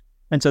trust.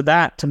 And so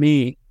that, to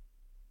me,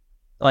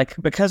 like,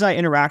 because I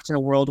interact in a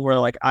world where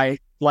like I'm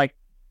a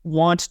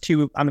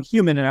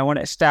human and I want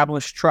to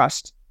establish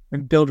trust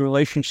and build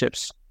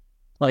relationships,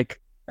 like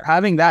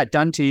having that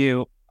done to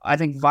you, I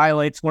think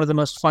violates one of the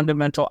most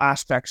fundamental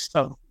aspects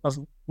of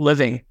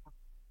living.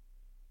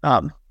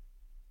 And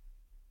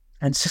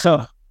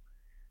so,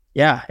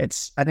 yeah,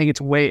 I think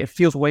it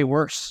feels way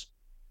worse.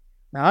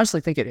 I honestly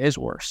think it is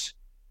worse.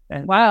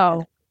 And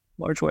Wow.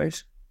 large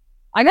ways.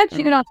 I got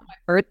cheated on for my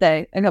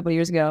birthday a couple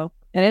years ago,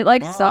 and it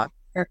like sucked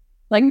for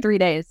like 3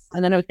 days.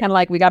 And then it was kind of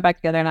like we got back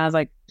together, and I was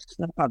like,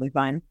 that's probably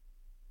fine.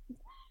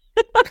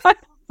 I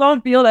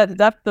don't feel that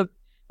depth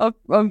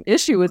of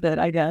issue with it,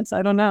 I guess.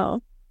 I don't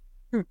know.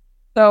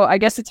 So I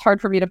guess it's hard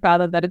for me to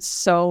fathom that it's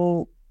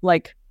so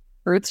like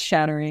earth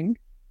shattering.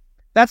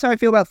 That's how I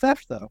feel about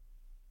theft, though.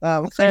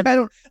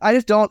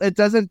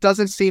 It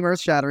doesn't seem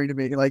earth shattering to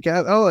me. Like,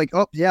 oh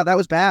yeah, that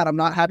was bad. I'm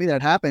not happy that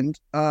it happened.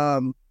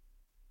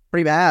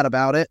 Pretty bad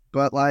about it,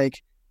 but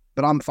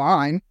I'm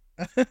fine.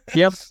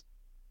 Yep.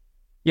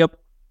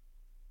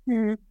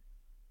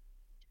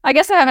 I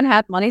guess I haven't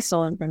had money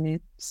stolen from me,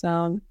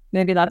 so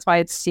maybe that's why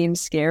it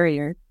seems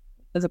scarier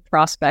as a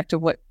prospect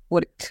of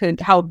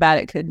how bad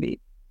it could be.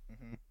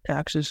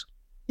 Taxes.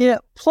 Yeah.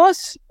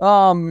 Plus,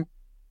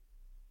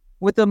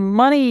 with the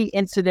money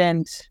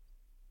incident,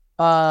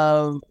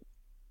 like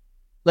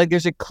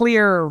there's a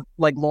clear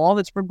like law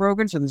that's been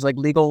broken, so there's like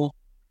legal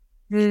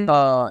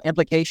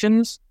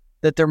implications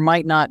that there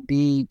might not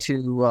be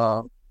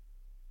to,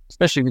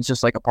 especially if it's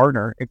just like a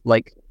partner, if,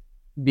 like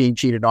being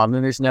cheated on,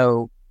 then there's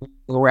no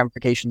legal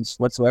ramifications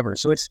whatsoever.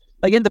 So it's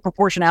again, the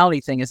proportionality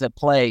thing is at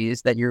play,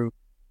 is that you're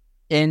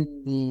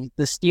in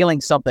the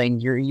stealing something,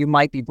 you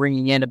might be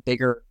bringing in a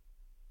bigger.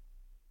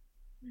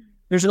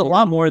 There's a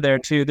lot more there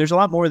too. There's a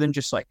lot more than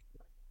just like,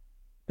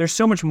 there's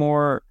so much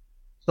more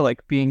to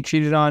like being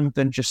cheated on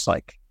than just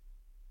like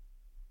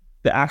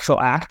the actual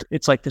act.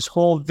 It's like this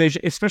whole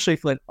vision, especially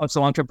if like it's a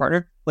long-term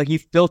partner, like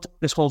you've built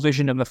this whole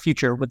vision of a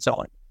future with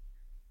someone.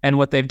 And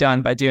what they've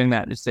done by doing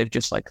that is they've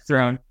just like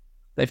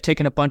they've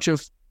taken a bunch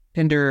of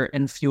tinder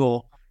and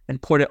fuel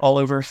and poured it all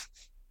over,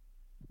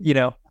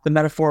 the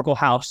metaphorical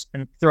house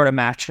and thrown a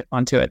match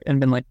onto it and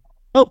been like,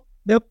 oh,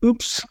 nope,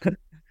 oops. And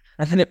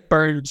then it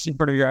burns in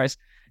front of your eyes.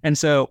 And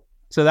so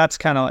that's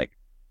kind of like,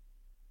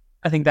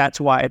 I think that's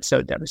why it's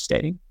so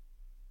devastating.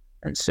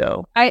 And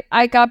so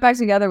I got back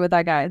together with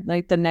that guy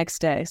like the next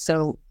day,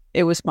 so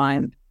it was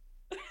fine.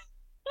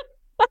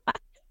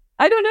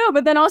 I don't know,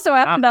 but then also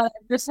after that, I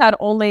just had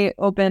only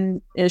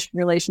open-ish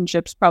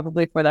relationships,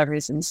 probably for that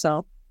reason.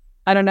 So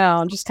I don't know.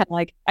 I'm just kind of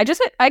like, I guess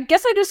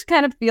I just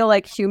kind of feel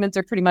like humans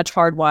are pretty much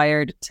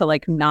hardwired to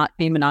like not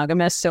be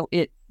monogamous. So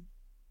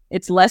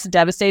it's less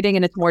devastating,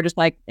 and it's more just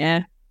like,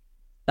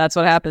 that's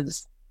what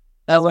happens.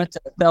 Tell that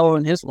to Othello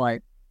and his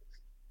wife.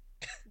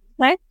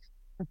 What?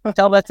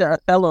 Tell that to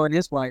Othello and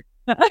his wife.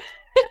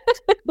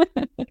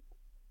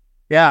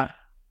 Yeah.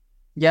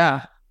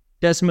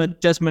 Desmond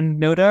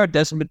Noda or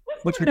Desmond.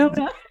 What's her name?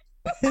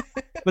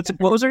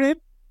 What was her name?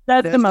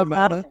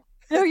 Desdemona.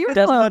 No, you're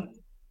close.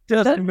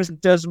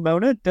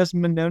 Desmona.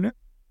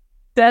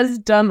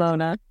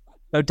 Desdemona.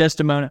 Oh,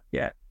 Desdemona.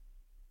 Yeah.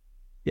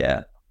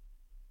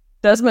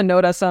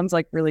 Desdemona sounds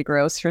like really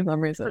gross for some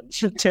reason.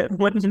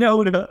 Desmond.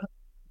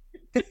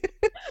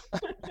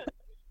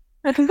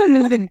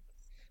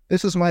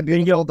 This is my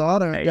beautiful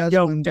daughter.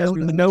 Desmond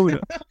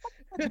Noda.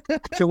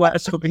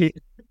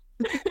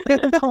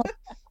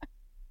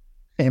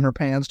 Aim her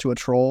pans to a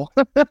troll.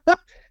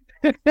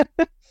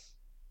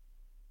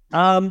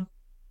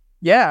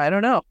 Yeah, I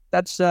don't know.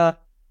 That's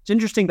it's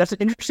interesting. That's an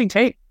interesting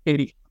take,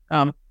 Katie.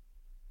 I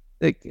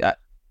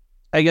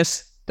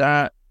guess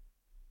that,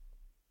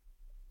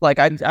 like,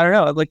 I don't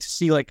know. I'd like to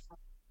see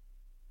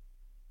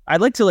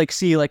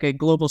see like a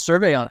global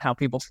survey on how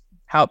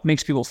it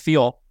makes people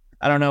feel.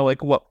 I don't know,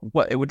 like what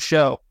it would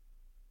show.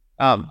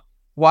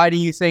 Why do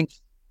you think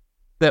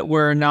that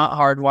we're not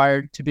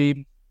hardwired to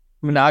be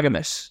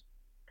monogamous?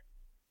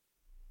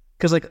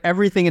 Because like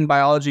everything in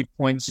biology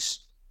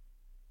points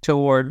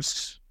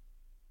towards,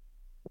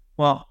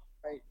 well,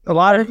 a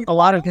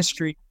lot of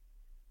history.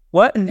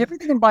 What?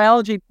 Everything in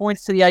biology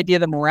points to the idea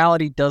that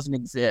morality doesn't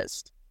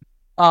exist.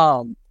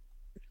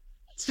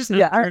 It's just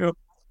not true.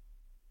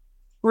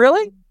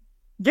 Really?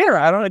 Yeah,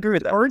 I don't agree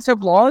with that. Birds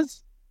have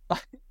laws.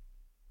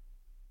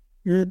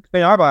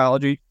 They are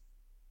biology.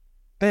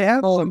 They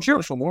have Well, some I'm sure-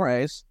 social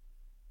mores.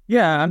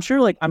 Yeah, I'm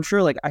sure.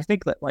 I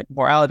think that like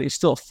morality is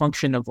still a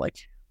function of like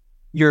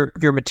your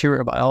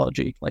material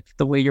biology, like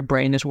the way your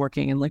brain is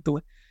working, and like the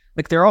way,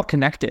 like they're all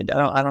connected.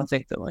 I don't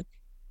think that like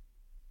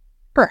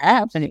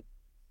Perhaps.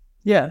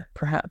 yeah,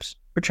 perhaps,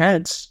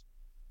 perchance,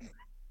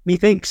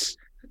 methinks.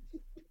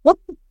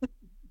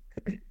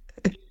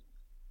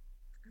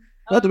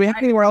 Well, do we have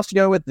anywhere else to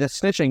go with the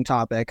snitching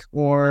topic,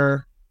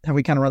 or have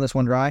we kind of run this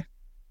one dry?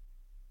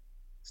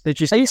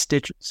 Stitches.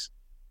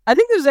 I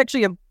think this is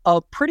actually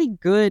a pretty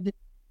good.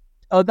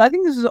 I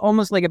think this is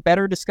almost like a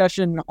better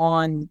discussion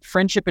on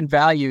friendship and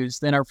values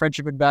than our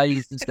friendship and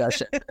values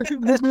discussion.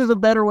 This is a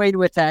better way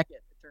to attack it.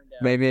 It turned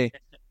out. Maybe.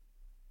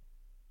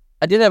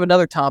 I did have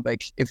another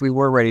topic if we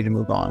were ready to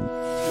move on.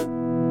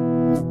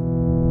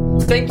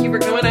 Thank you for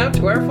coming out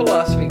to our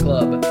philosophy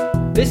club.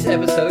 This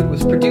episode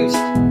was produced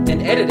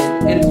and edited,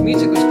 and its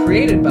music was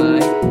created by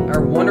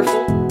our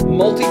wonderful,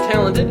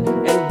 multi-talented,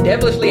 and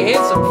devilishly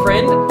handsome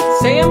friend,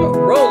 Sam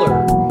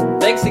Roller.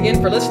 Thanks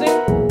again for listening,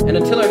 and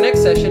until our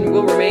next session,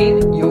 we'll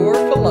remain your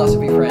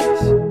philosophy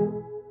friends.